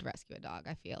could rescue a dog,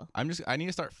 I feel. I need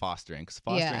to start fostering, because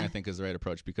fostering I think is the right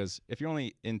approach, because if you're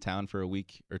only in town for a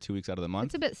week or 2 weeks out of the month,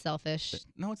 It's a bit selfish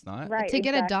no, it's not. Right. to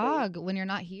get a exactly. dog when you're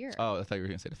not here. Oh, I thought you were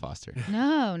going to say to foster.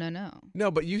 No.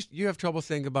 No, but you have trouble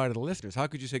saying goodbye to the listeners. How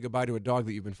could you say goodbye to a dog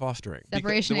that you've been fostering?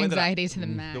 Separation the way that anxiety to the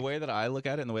max. The way that I look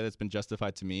at it and the way that's been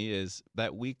justified to me is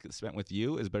that week spent with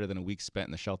you is better than a week spent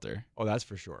in the shelter. Oh, that's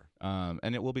for sure.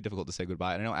 And it will be difficult to say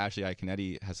goodbye. And I know Ashley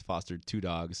Iaconetti has fostered 2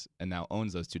 dogs and now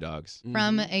owns those 2 dogs.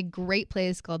 From a great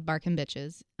place called Bark and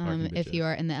Bitches. Bark and If Bitches. you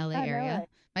are in the LA Oh, no area, way.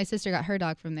 my sister got her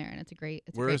dog from there, and it's a great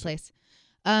Where is it? place.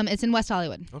 It's in West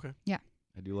Hollywood. Okay.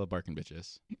 I do love barking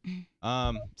bitches.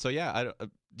 So yeah,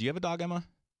 do you have a dog, Emma?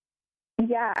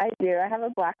 Yeah, I do. I have a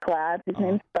black lab. His Oh.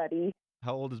 name's Buddy.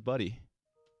 How old is Buddy?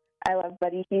 I love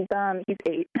Buddy. He's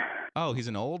 8. Oh, he's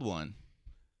an old one.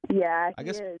 Yeah, I he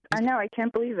guess is. he's- I know. I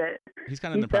can't believe it. He's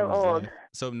kind of in the He's so prime of his old. life.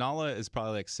 So Nala is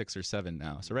probably like 6 or 7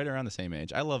 now, so right around the same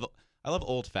age. I love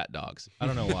old fat dogs. I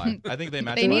don't know why. I think they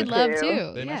match. They need Me love too.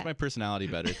 too. They match my personality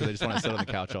better because they just want to sit on the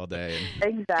couch all day.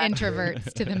 Exactly.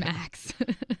 Introverts to the max.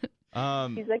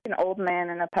 He's like an old man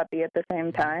and a puppy at the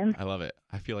same time. I love it.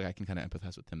 I feel like I can kind of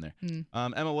empathize with him there. Mm.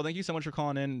 Emma, well, thank you so much for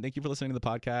calling in. Thank you for listening to the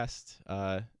podcast.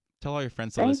 Tell all your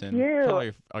friends to Thank listen. you. Tell all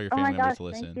your Oh family my members gosh, to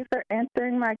listen. thank you for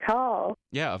answering my call.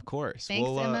 Yeah, of course. Thanks,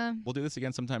 Emma. We'll do this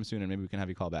again sometime soon, and maybe we can have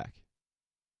you call back.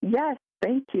 Yes,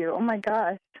 thank you. Oh my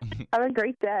gosh. Have a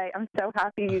great day. I'm so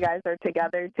happy you guys are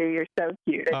together too. You're so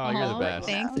cute. Oh, you're the Aw, best.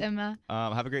 Thanks, Emma.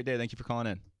 Have a great day. Thank you for calling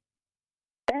in.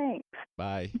 Thanks.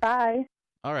 Bye. Bye.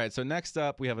 All right, so next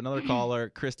up, we have another caller,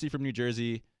 Christy from New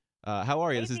Jersey. How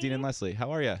are you? This is Dean and Leslie.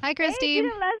 How are you? Hi, Christy. Hey,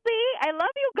 Dean and Leslie, I love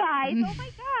you guys. Oh my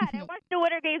God, I watched the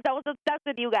Winter Games. I was obsessed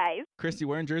with you guys. Christy,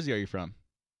 where in Jersey are you from?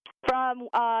 From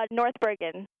North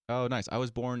Bergen. Oh, nice. I was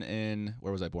born in,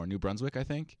 where was I born? New Brunswick, I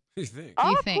think. What do you think?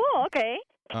 Oh, think? cool. Okay.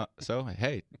 So,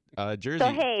 hey, Jersey.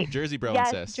 So, hey, Jersey bro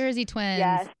yes, and sis. Jersey twins.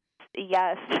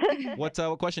 Yes. What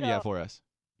question do you have for us?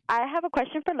 I have a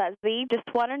question for Leslie. Just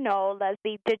want to know,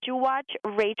 Leslie, did you watch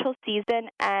Rachel's season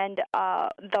and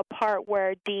the part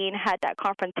where Dean had that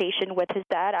confrontation with his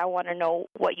dad? I want to know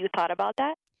what you thought about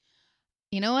that.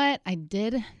 You know what? I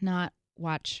did not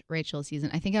watch Rachel's season.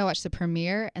 I think I watched the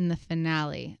premiere and the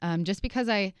finale. Just because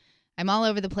I'm all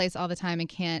over the place all the time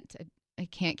and I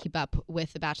can't keep up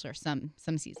with The Bachelor some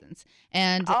seasons.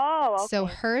 And okay. so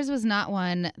hers was not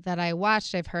one that I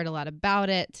watched. I've heard a lot about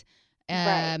it.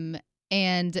 Right.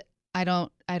 And I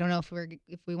don't know if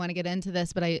we want to get into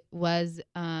this, but I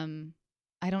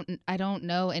don't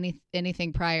know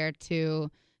anything prior to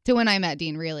when I met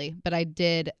Dean, really. But I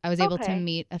was able to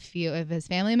meet a few of his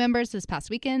family members this past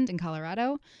weekend in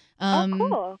Colorado.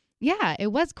 Cool. Yeah, it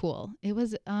was cool. It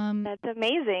was That's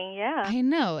amazing. Yeah. I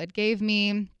know. It gave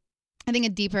me, I think, a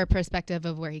deeper perspective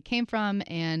of where he came from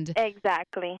and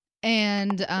Exactly.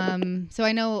 so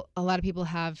I know a lot of people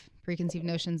have preconceived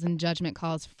notions and judgment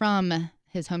calls from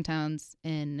his hometowns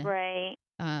Right.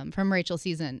 From Rachel's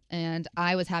season. And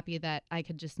I was happy that I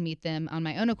could just meet them on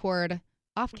my own accord,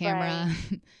 off camera.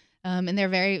 Right. And they're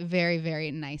very, very, very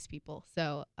nice people.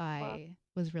 So I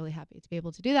was really happy to be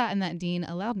able to do that and that Dean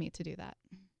allowed me to do that.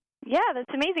 Yeah, that's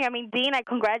amazing. I mean, Dean, I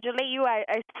congratulate you. I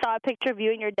saw a picture of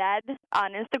you and your dad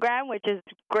on Instagram, which is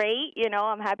great. You know,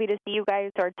 I'm happy to see you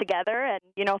guys are together and,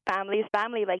 you know, family is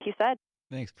family, like you said.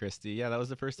 Thanks, Christy. Yeah, that was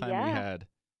the first time we Yeah. had,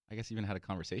 I guess, even had a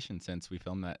conversation since we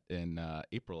filmed that in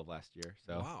April of last year.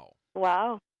 So Wow.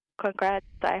 Wow. Congrats.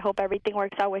 I hope everything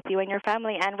works out with you and your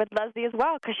family and with Leslie as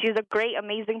well, because she's a great,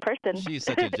 amazing person. she's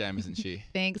such a gem, isn't she?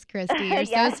 Thanks, Christy. You're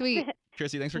Yes. so sweet.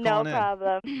 Christy, thanks for No calling in.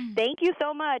 problem. Thank you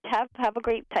so much. Have a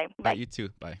great time. All Bye. right, you too.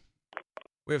 Bye.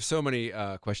 We have so many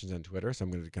questions on Twitter, so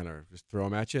I'm going to kind of just throw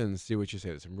them at you and see what you say.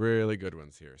 There's some really good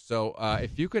ones here. So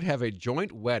if you could have a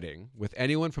joint wedding with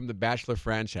anyone from the Bachelor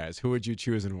franchise, who would you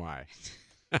choose and why?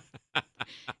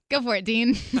 Go for it,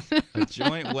 Dean. A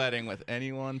joint wedding with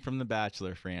anyone from the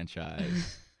Bachelor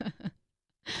franchise.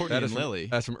 Courtney That and is from- Lily.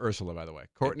 That's from Ursula, by the way.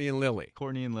 Courtney and Lily.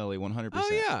 Courtney and Lily, 100%. Oh,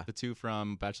 yeah. The two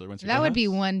from Bachelor Winter That would Games. be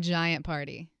one giant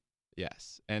party.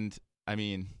 Yes. And I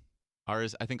mean, I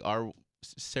think our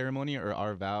ceremony or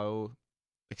our vow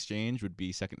exchange would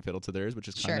be second fiddle to theirs, which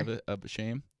is kind of a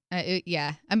shame.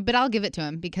 Yeah, but I'll give it to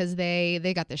him because they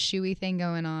got the shoey thing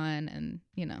going on, and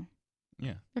you know,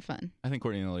 Yeah. they're fun. I think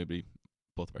Courtney and Lily would be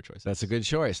both of our choices. That's a good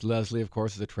choice. Leslie, of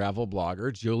course, is a travel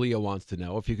blogger. Julia wants to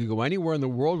know, if you could go anywhere in the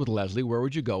world with Leslie, where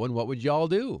would you go and what would y'all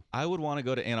do? I would want to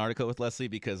go to Antarctica with Leslie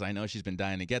because I know she's been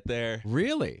dying to get there.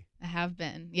 Really? I have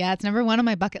been. Yeah, it's number one on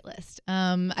my bucket list.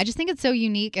 I just think it's so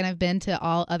unique, and I've been to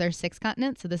all other 6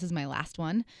 continents, so this is my last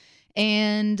one.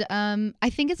 And I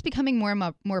think it's becoming more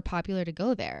and more popular to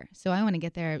go there. So I want to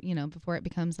get there, you know, before it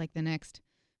becomes like the next,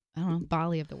 I don't know,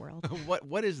 Bali of the world.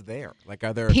 What is there? Like,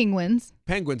 are there Penguins.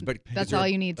 penguins? But That's is there- all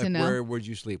you need to like, know. Where would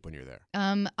you sleep when you're there?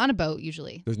 On a boat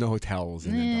usually. There's no hotels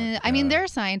in I Antarctica. mean, there are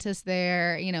scientists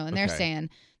there, you know, and Okay.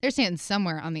 they're staying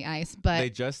somewhere on the ice, but They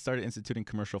just started instituting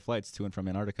commercial flights to and from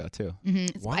Antarctica too. I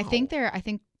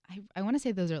think Wow. I want to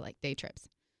say those are like day trips,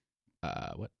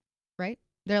 What? right?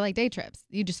 They're like day trips.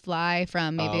 You just fly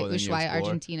from maybe Oh, then you Ushuaia, explore.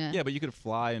 Argentina. Yeah, but you could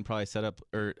fly and probably set up,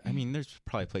 or I mean, there's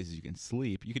probably places you can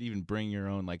sleep. You could even bring your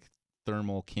own like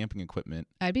thermal camping equipment.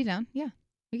 I'd be down. Yeah,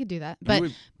 we could do that. Who But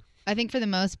would- I think for the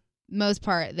most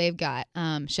part, they've got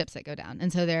ships that go down,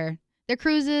 and so they're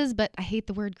cruises. But I hate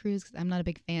the word cruise because I'm not a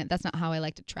big fan. That's not how I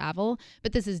like to travel.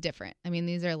 But this is different. I mean,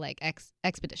 these are like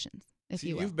expeditions, if See,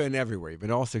 you will. you've been everywhere. You've been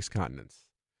all 6 continents.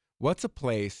 What's a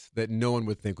place that no one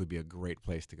would think would be a great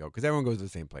place to go? Because everyone goes to the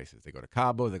same places. They go to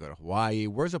Cabo, they go to Hawaii.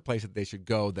 Where's a place that they should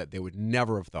go that they would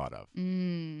never have thought of?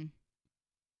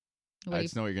 What I do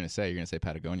just know what you're gonna say. You're gonna say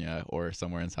Patagonia or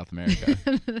somewhere in South America.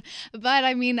 But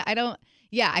I mean, I don't.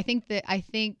 Yeah, I think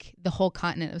the whole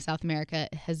continent of South America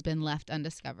has been left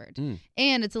undiscovered,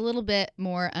 and it's a little bit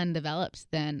more undeveloped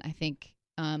than I think,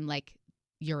 like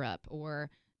Europe or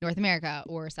North America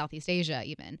or Southeast Asia,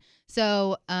 even.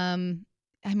 So,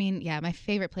 I mean, yeah, my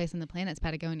favorite place on the planet is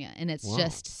Patagonia, and it's Wow.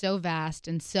 just so vast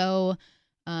and so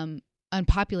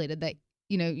unpopulated that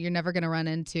you're never going to run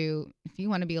into, if you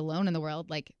want to be alone in the world,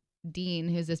 like Dean,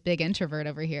 who's this big introvert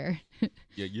over here.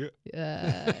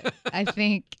 I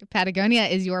think Patagonia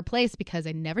is your place because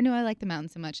I never knew I liked the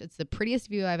mountains so much. It's the prettiest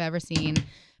view I've ever seen.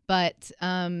 But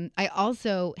I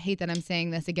also hate that I'm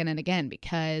saying this again and again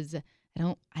because I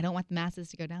don't want the masses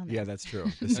to go down there. Yeah, that's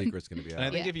true. The secret's going to be out. And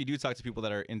I think if you do talk to people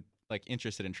that are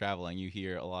interested in traveling, you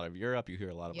hear a lot of Europe, you hear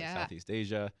a lot of like Southeast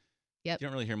Asia. Yep. You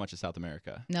don't really hear much of South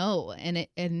America. No,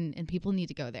 and people need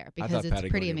to go there because it's Patagonia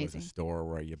pretty amazing. Was a store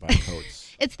where you buy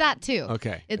coats. It's that too.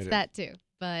 Okay. It's that too.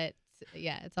 But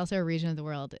yeah, it's also a region of the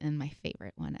world and my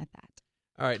favorite one at that.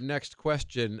 All right, next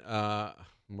question.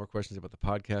 More questions about the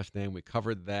podcast name. We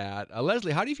covered that.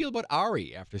 Leslie, how do you feel about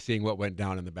Ari after seeing what went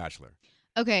down in The Bachelor?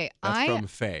 Okay, That's from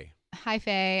Faye. Hi,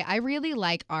 Faye. I really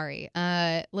like Ari.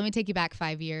 Let me take you back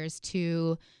 5 years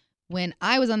to when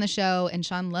I was on the show and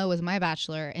Sean Lowe was my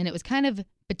bachelor, and it was kind of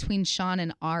between Sean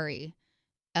and Ari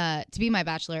to be my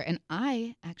bachelor, and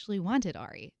I actually wanted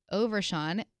Ari over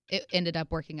Sean. It ended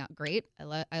up working out great.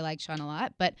 I like Sean a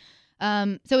lot, but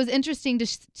so it was interesting to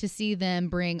see them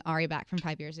bring Ari back from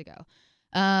 5 years ago.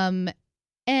 And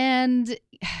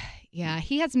yeah,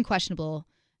 he had some questionable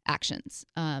actions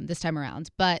this time around,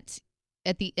 but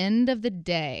at the end of the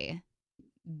day,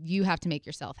 you have to make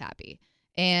yourself happy.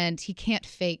 And he can't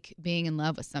fake being in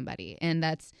love with somebody. And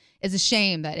it's a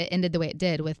shame that it ended the way it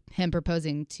did with him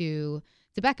proposing to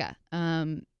Becca.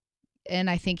 And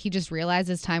I think he just realized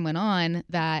as time went on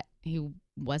that he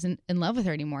wasn't in love with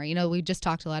her anymore. We just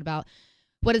talked a lot about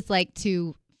what it's like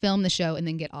to film the show and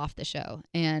then get off the show.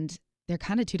 And they're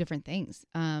kind of two different things.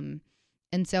 And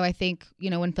so I think,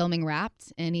 when filming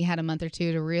wrapped and he had a month or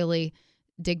two to really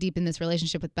dig deep in this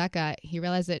relationship with Becca, he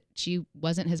realized that she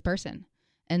wasn't his person.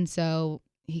 And so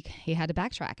he had to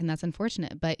backtrack, and that's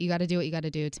unfortunate. But you got to do what you got to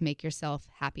do to make yourself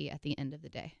happy at the end of the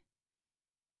day.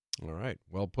 All right.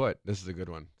 Well put. This is a good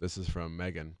one. This is from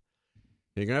Megan.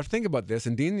 You're going to have to think about this.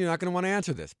 And Dean, you're not going to want to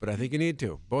answer this, but I think you need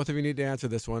to. Both of you need to answer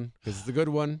this one because it's a good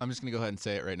one. I'm just going to go ahead and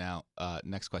say it right now.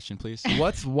 Next question, please.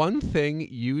 What's one thing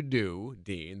you do,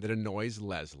 Dean, that annoys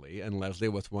Leslie? And Leslie,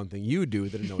 what's one thing you do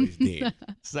that annoys Dean?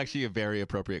 This is actually a very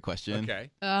appropriate question.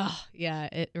 Okay. Oh, yeah,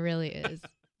 it really is.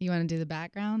 You want to do the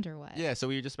background or what? Yeah, so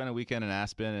we just spent a weekend in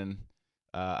Aspen, and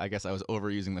I guess I was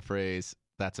overusing the phrase,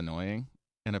 that's annoying.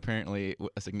 And apparently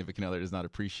a significant other does not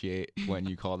appreciate when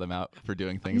you call them out for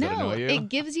doing things that annoy you. It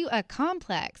gives you a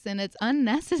complex, and it's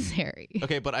unnecessary.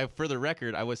 Okay, but for the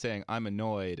record, I was saying I'm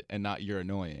annoyed and not you're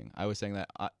annoying. I was saying that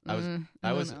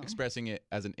I was expressing it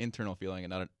as an internal feeling and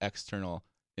not an external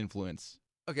influence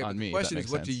on me. The question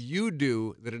is, what do you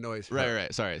do that annoys her?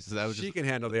 Right. Sorry. So that was she can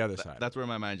handle the other side. That's where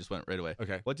my mind just went right away.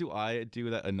 Okay. What do I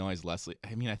do that annoys Leslie?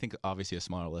 I mean, I think obviously a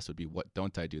smaller list would be what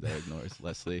don't I do that annoys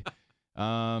Leslie?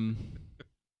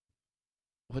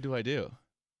 What do I do?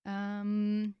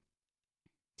 To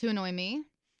annoy me,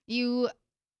 you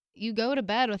go to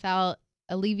bed without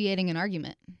alleviating an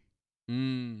argument.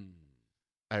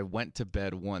 I went to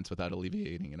bed once without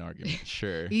alleviating an argument.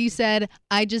 Sure. You said,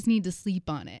 I just need to sleep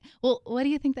on it. Well, what do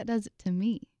you think that does to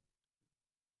me?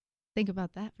 Think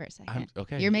about that for a second.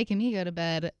 Okay. You're making me go to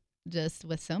bed just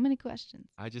with so many questions.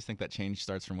 I just think that change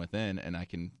starts from within, and I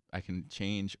can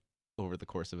change over the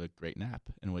course of a great nap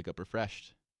and wake up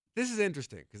refreshed. This is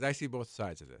interesting because I see both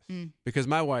sides of this. Because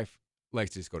my wife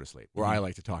likes to just go to sleep, where I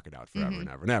like to talk it out forever and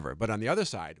ever and ever. But on the other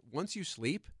side, once you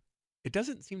sleep, it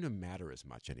doesn't seem to matter as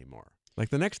much anymore. Like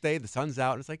the next day, the sun's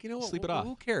out, and it's like, what? Sleep it off.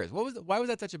 Who cares? Why was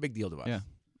that such a big deal to us? Yeah.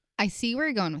 I see where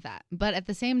you're going with that. But at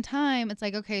the same time, it's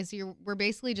like, okay, so we're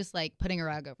basically just like putting a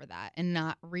rug over that and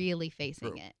not really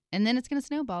facing it. And then it's going to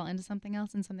snowball into something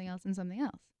else and something else and something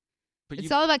else. But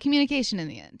it's all about communication in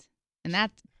the end. And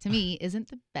that, to me, isn't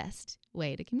the best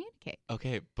way to communicate.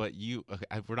 Okay, but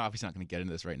we're obviously not going to get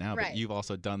into this right now, right. But you've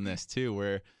also done this too,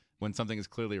 where when something is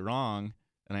clearly wrong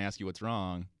and I ask you what's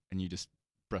wrong and you just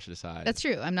brush it aside. That's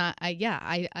true. I'm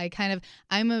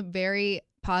a very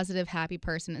positive, happy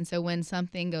person. And so when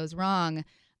something goes wrong,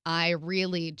 I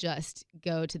really just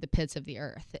go to the pits of the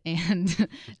earth and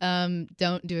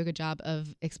don't do a good job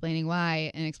of explaining why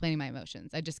and explaining my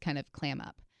emotions. I just kind of clam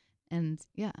up. And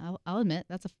yeah, I'll admit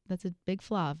that's a big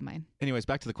flaw of mine. Anyways,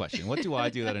 back to the question. What do I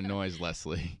do that annoys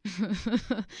Leslie?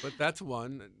 But that's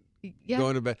one. Yeah.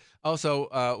 Going to bed. Also,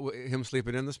 him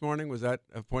sleeping in this morning, was that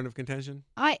a point of contention?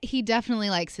 He definitely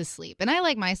likes his sleep. And I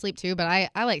like my sleep too, but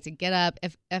I like to get up.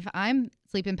 If I'm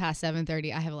sleeping past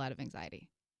 7:30, I have a lot of anxiety.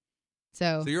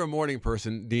 So you're a morning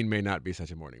person. Dean may not be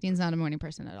such a morning person. Dean's not a morning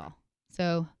person at all.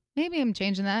 So maybe I'm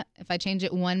changing that. If I change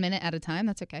it 1 minute at a time,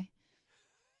 that's okay.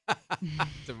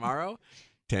 Tomorrow,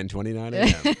 10:29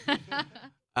 a.m.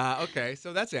 Okay,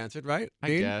 so that's answered, right? I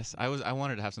Dean? guess I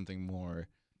wanted to have something more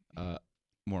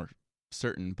more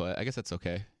certain, but I guess that's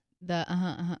okay.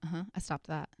 I stopped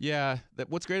that. Yeah,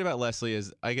 what's great about Leslie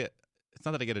is it's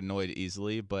not that I get annoyed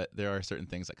easily, but there are certain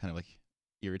things that kind of like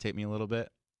irritate me a little bit,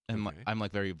 and Okay. I'm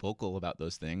like very vocal about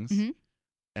those things. Mhm.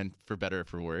 And for better or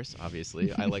for worse,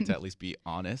 obviously, I like to at least be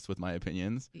honest with my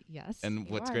opinions. Yes. And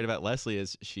you what's are. great about Leslie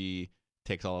is she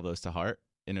takes all of those to heart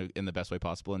in the best way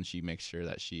possible, and she makes sure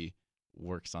that she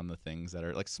works on the things that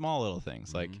are like small little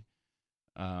things, like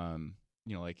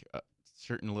like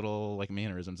certain little like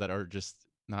mannerisms that are just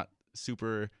not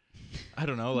super, I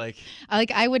don't know, like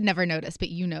I would never notice, but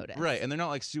you notice. right, and they're not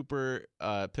like super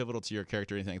pivotal to your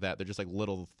character or anything like that. They're just like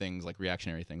little things, like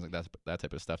reactionary things, like that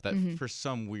type of stuff that for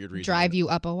some weird reason Drive you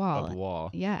up a wall. up a wall.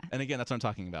 Yeah. And again, that's what I'm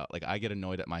talking about. Like I get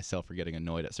annoyed at myself for getting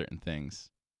annoyed at certain things,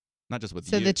 not just with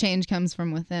So you. the change comes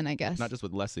from within, I guess. Not just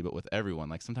with Leslie, but with everyone.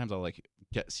 Like sometimes I'll like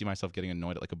see myself getting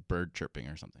annoyed at like a bird chirping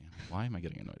or something. I'm like, why am I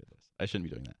getting annoyed at this? I shouldn't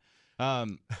be doing that.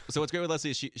 So what's great with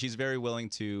Leslie is she's very willing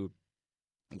to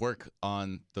work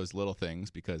on those little things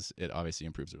because it obviously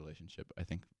improves the relationship, I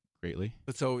think, greatly.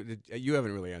 So you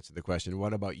haven't really answered the question.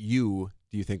 What about you?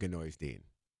 Do you think annoys Dean?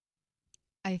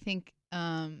 I think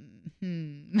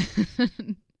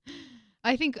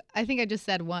I think I just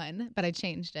said one, but I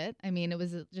changed it. I mean, it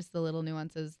was just the little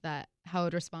nuances that how I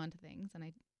would respond to things,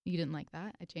 and you didn't like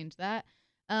that. I changed that.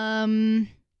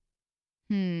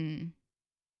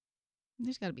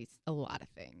 There's got to be a lot of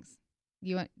things. Do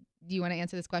you want to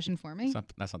answer this question for me?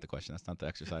 That's not the question. That's not the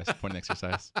exercise. Point of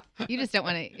exercise. You just don't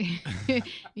want to.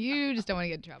 You just don't want to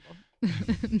get in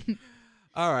trouble.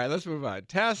 All right, let's move on.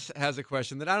 Tess has a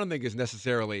question that I don't think is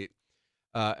necessarily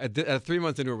at 3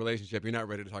 months into a relationship, you're not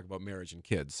ready to talk about marriage and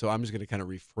kids. So I'm just going to kind of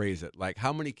rephrase it. Like,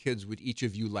 how many kids would each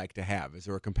of you like to have? Is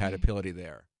there a compatibility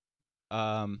there?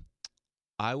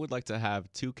 I would like to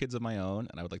have 2 kids of my own,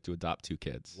 and I would like to adopt 2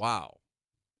 kids. Wow.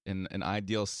 In an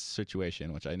ideal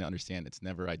situation, which I understand it's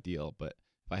never ideal, but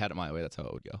if I had it my way, that's how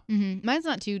it would go. Mine's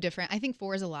not too different. I think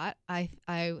 4 is a lot. I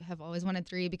have always wanted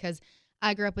 3 because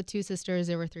I grew up with 2 sisters.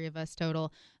 There were 3 of us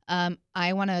total.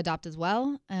 I want to adopt as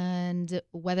well, and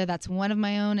whether that's 1 of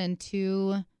my own and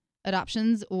 2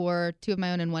 adoptions or 2 of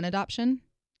my own and 1 adoption,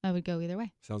 I would go either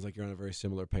way. Sounds like you're on a very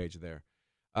similar page there.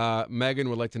 Megan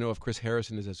would like to know if Chris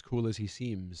Harrison is as cool as he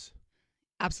seems.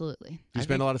 Absolutely. Do you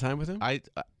spend a lot of time with him? I'm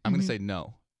going to say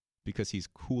no, because he's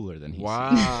cooler than he seems.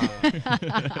 Wow.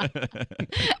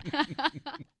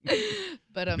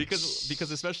 But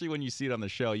because especially when you see it on the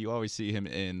show, you always see him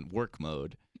in work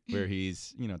mode where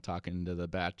he's talking to the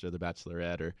Bachelor, the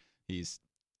Bachelorette, or he's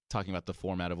talking about the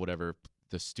format of whatever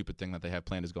the stupid thing that they have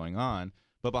planned is going on.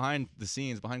 But behind the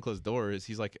scenes, behind closed doors,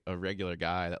 he's like a regular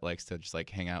guy that likes to just like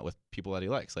hang out with people that he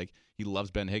likes. Like he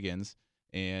loves Ben Higgins,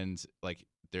 and like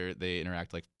they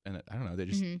interact like, and I don't know, they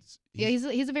just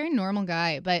he's a very normal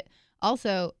guy, but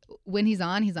also when he's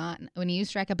on, he's on. When you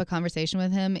strike up a conversation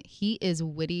with him, he is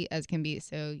witty as can be.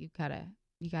 So you gotta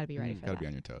be ready for that. Gotta be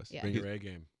on your toes. Yeah. Bring your A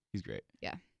game. He's great.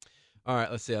 Yeah. All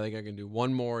right, let's see. I think I can do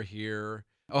one more here.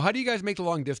 Oh, how do you guys make the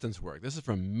long distance work? This is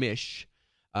from Mish.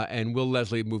 And will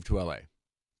Leslie move to LA?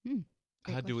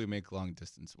 How do we make long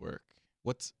distance work?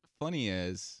 What's funny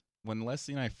is when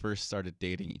Leslie and I first started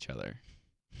dating each other,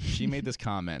 she made this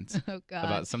comment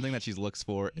about something that she looks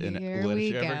for in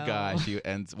whichever guy she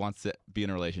wants to be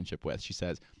in a relationship with. She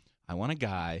says, I want a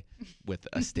guy with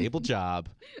a stable job,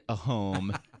 a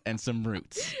home, and some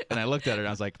roots. And I looked at her and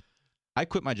I was like, I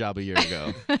quit my job a year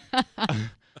ago.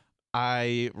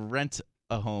 I rent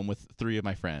a home with 3 of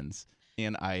my friends,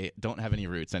 and I don't have any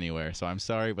roots anywhere. So I'm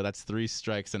sorry, but that's 3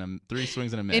 swings and a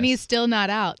miss. And he's still not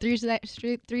out. 3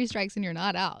 strikes and you're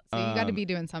not out. So you got to be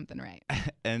doing something right.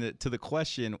 And to the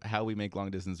question, how we make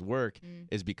long distance work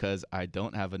is because I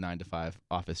don't have a 9-to-5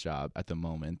 office job at the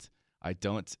moment. I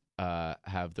don't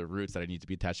have the roots that I need to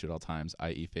be attached to at all times,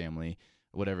 i.e. family,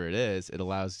 whatever it is. It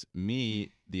allows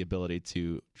me the ability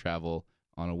to travel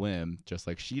on a whim, just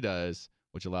like she does,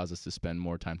 which allows us to spend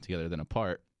more time together than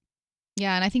apart.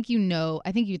 Yeah, and I think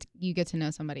you get to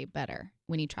know somebody better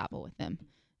when you travel with them.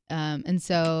 And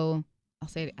so I'll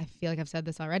say, I feel like I've said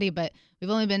this already, but we've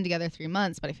only been together 3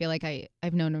 months, but I feel like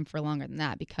I've known him for longer than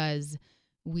that because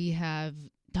we have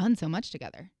done so much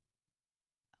together.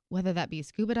 Whether that be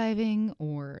scuba diving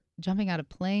or jumping out of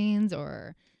planes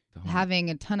or having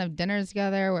a ton of dinners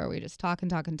together where we just talk and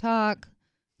talk and talk.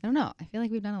 I don't know. I feel like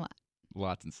we've done a lot.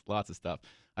 Lots of stuff.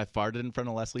 I farted in front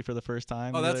of Leslie for the first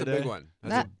time. Oh, that's a big one.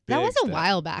 That was a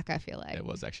while back, I feel like. It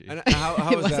was actually. And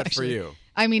how was that actually, for you?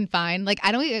 I mean, fine. Like,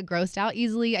 I don't get grossed out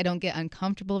easily. I don't get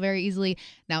uncomfortable very easily.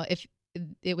 Now, if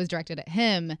it was directed at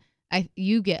him,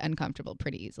 you get uncomfortable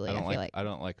pretty easily, I feel like. I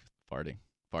don't like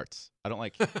farts. I don't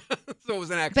like. So it was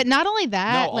an accident. But not only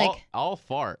that, no, I'll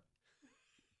fart.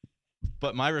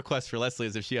 But my request for Leslie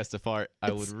is if she has to fart,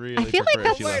 I would really I feel prefer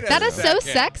like if she left that the is room. so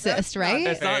sexist, right?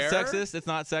 It's not Fair. sexist. It's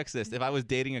not sexist. If I was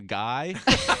dating a guy,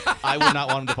 I would not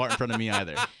want him to fart in front of me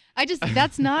either.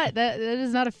 That's not that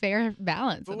is not a fair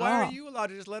balance. But at why all. are you allowed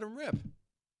to just let him rip?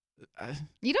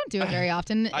 You don't do it very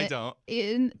often. I don't.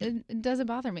 It doesn't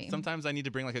bother me. Sometimes I need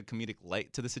to bring like a comedic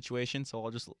light to the situation, so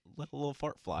I'll just let a little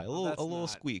fart fly, a that's little not-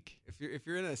 squeak. If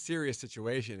you're in a serious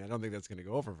situation, I don't think that's going to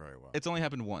go over very well. It's only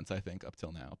happened once, I think, up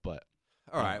till now, but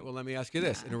All right. Well, let me ask you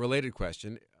this. In a related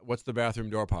question, what's the bathroom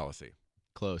door policy?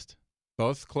 closed.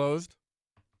 Both closed?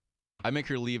 I make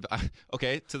her leave.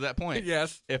 Okay, to that point.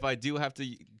 Yes. If I do have to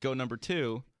go number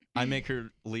 2, I make her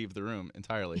leave the room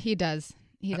entirely. He does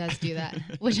do that,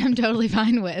 which I'm totally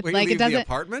fine with. Will you Like leave it doesn't. the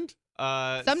apartment?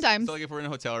 Sometimes. So like if we're in a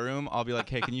hotel room, I'll be like,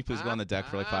 hey, can you please go on the deck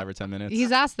for like 5 or 10 minutes?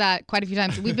 He's asked that quite a few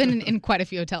times. We've been in quite a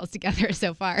few hotels together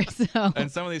so far. So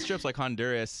And some of these trips, like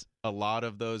Honduras, a lot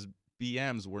of those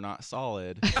BMs were not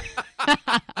solid.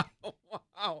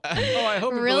 Wow. Oh, I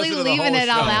hope people really listen to the leaving whole it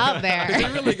all show. out there.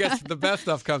 It really gets the best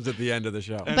stuff comes at the end of the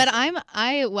show. But I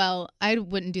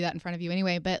wouldn't do that in front of you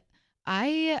anyway. But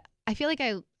I feel like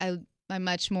I'm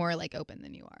much more like open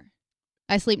than you are.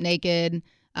 I sleep naked.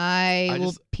 I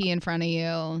will pee in front of you.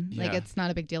 Like Yeah. it's not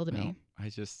a big deal to me.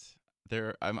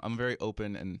 I'm a very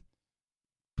open and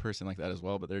person like that as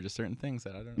well, but there are just certain things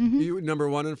that I don't know. Mhm. You number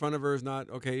one in front of her is not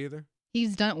okay either.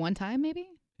 He's done it one time, maybe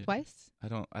Yeah. twice. I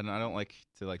don't like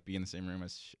to like be in the same room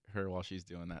as her while she's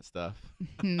doing that stuff.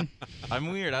 Hmm.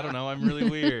 I'm weird. I don't know. I'm really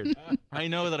weird. I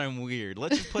know that I'm weird.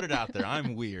 Let's just put it out there.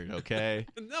 I'm weird, okay?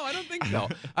 No, I don't think so.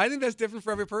 I think that's different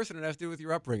for every person. It has to do with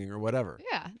your upbringing or whatever.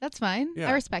 Yeah, that's fine. Yeah.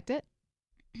 I respect it.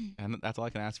 And that's all I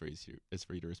can ask for you is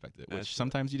for you to respect it, which That's-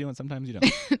 sometimes you do and sometimes you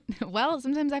don't. Well,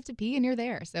 sometimes I have to pee and you're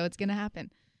there, so it's gonna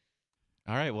happen.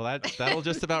 All right. Well, that'll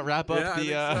just about wrap up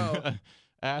Yeah, I the think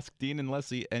Ask Dean and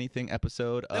Leslie Anything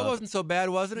episode. That wasn't so bad,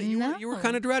 wasn't it? You were No.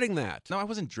 kind of dreading that. No, I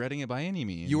wasn't dreading it by any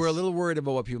means. You were a little worried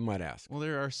about what people might ask. Well,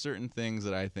 there are certain things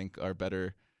that I think are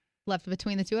better Left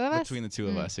between the two of us. between the two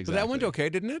of us. Exactly. But that went okay,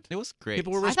 didn't it? It was great.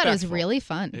 People were I thought it was respectful. really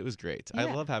fun. It was great. Yeah.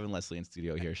 I love having Leslie in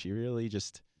studio here. She really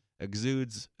just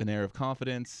exudes an air of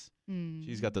confidence. Hmm.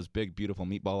 She's got those big, beautiful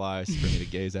meatball eyes for me to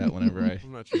gaze at whenever I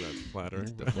I'm not sure that's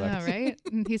flattering. but- deflect. Yeah, right?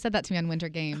 He said that to me on Winter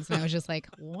Games, and I was just like,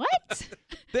 what?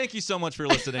 Thank you so much for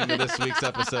listening to this week's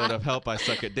episode of Help I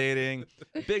Suck at Dating.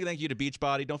 Big thank you to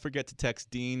Beachbody. Don't forget to text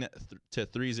Dean to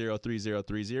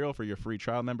 303030 for your free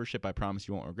trial membership. I promise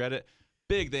you won't regret it.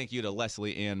 Big thank you to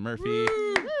Leslie Ann Murphy.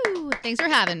 Woo! Thanks for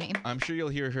having me. I'm sure you'll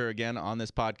hear her again on this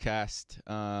podcast.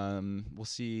 We'll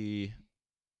see,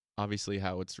 obviously,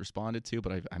 how it's responded to,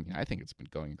 but I think it's been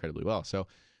going incredibly well. So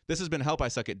this has been Help I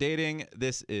Suck at Dating.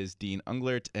 This is Dean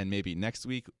Unglert, and maybe next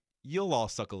week you'll all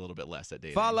suck a little bit less at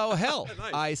dating. Follow Help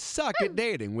Nice. I Suck at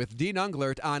Dating with Dean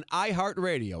Unglert on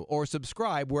iHeartRadio or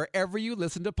subscribe wherever you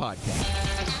listen to podcasts.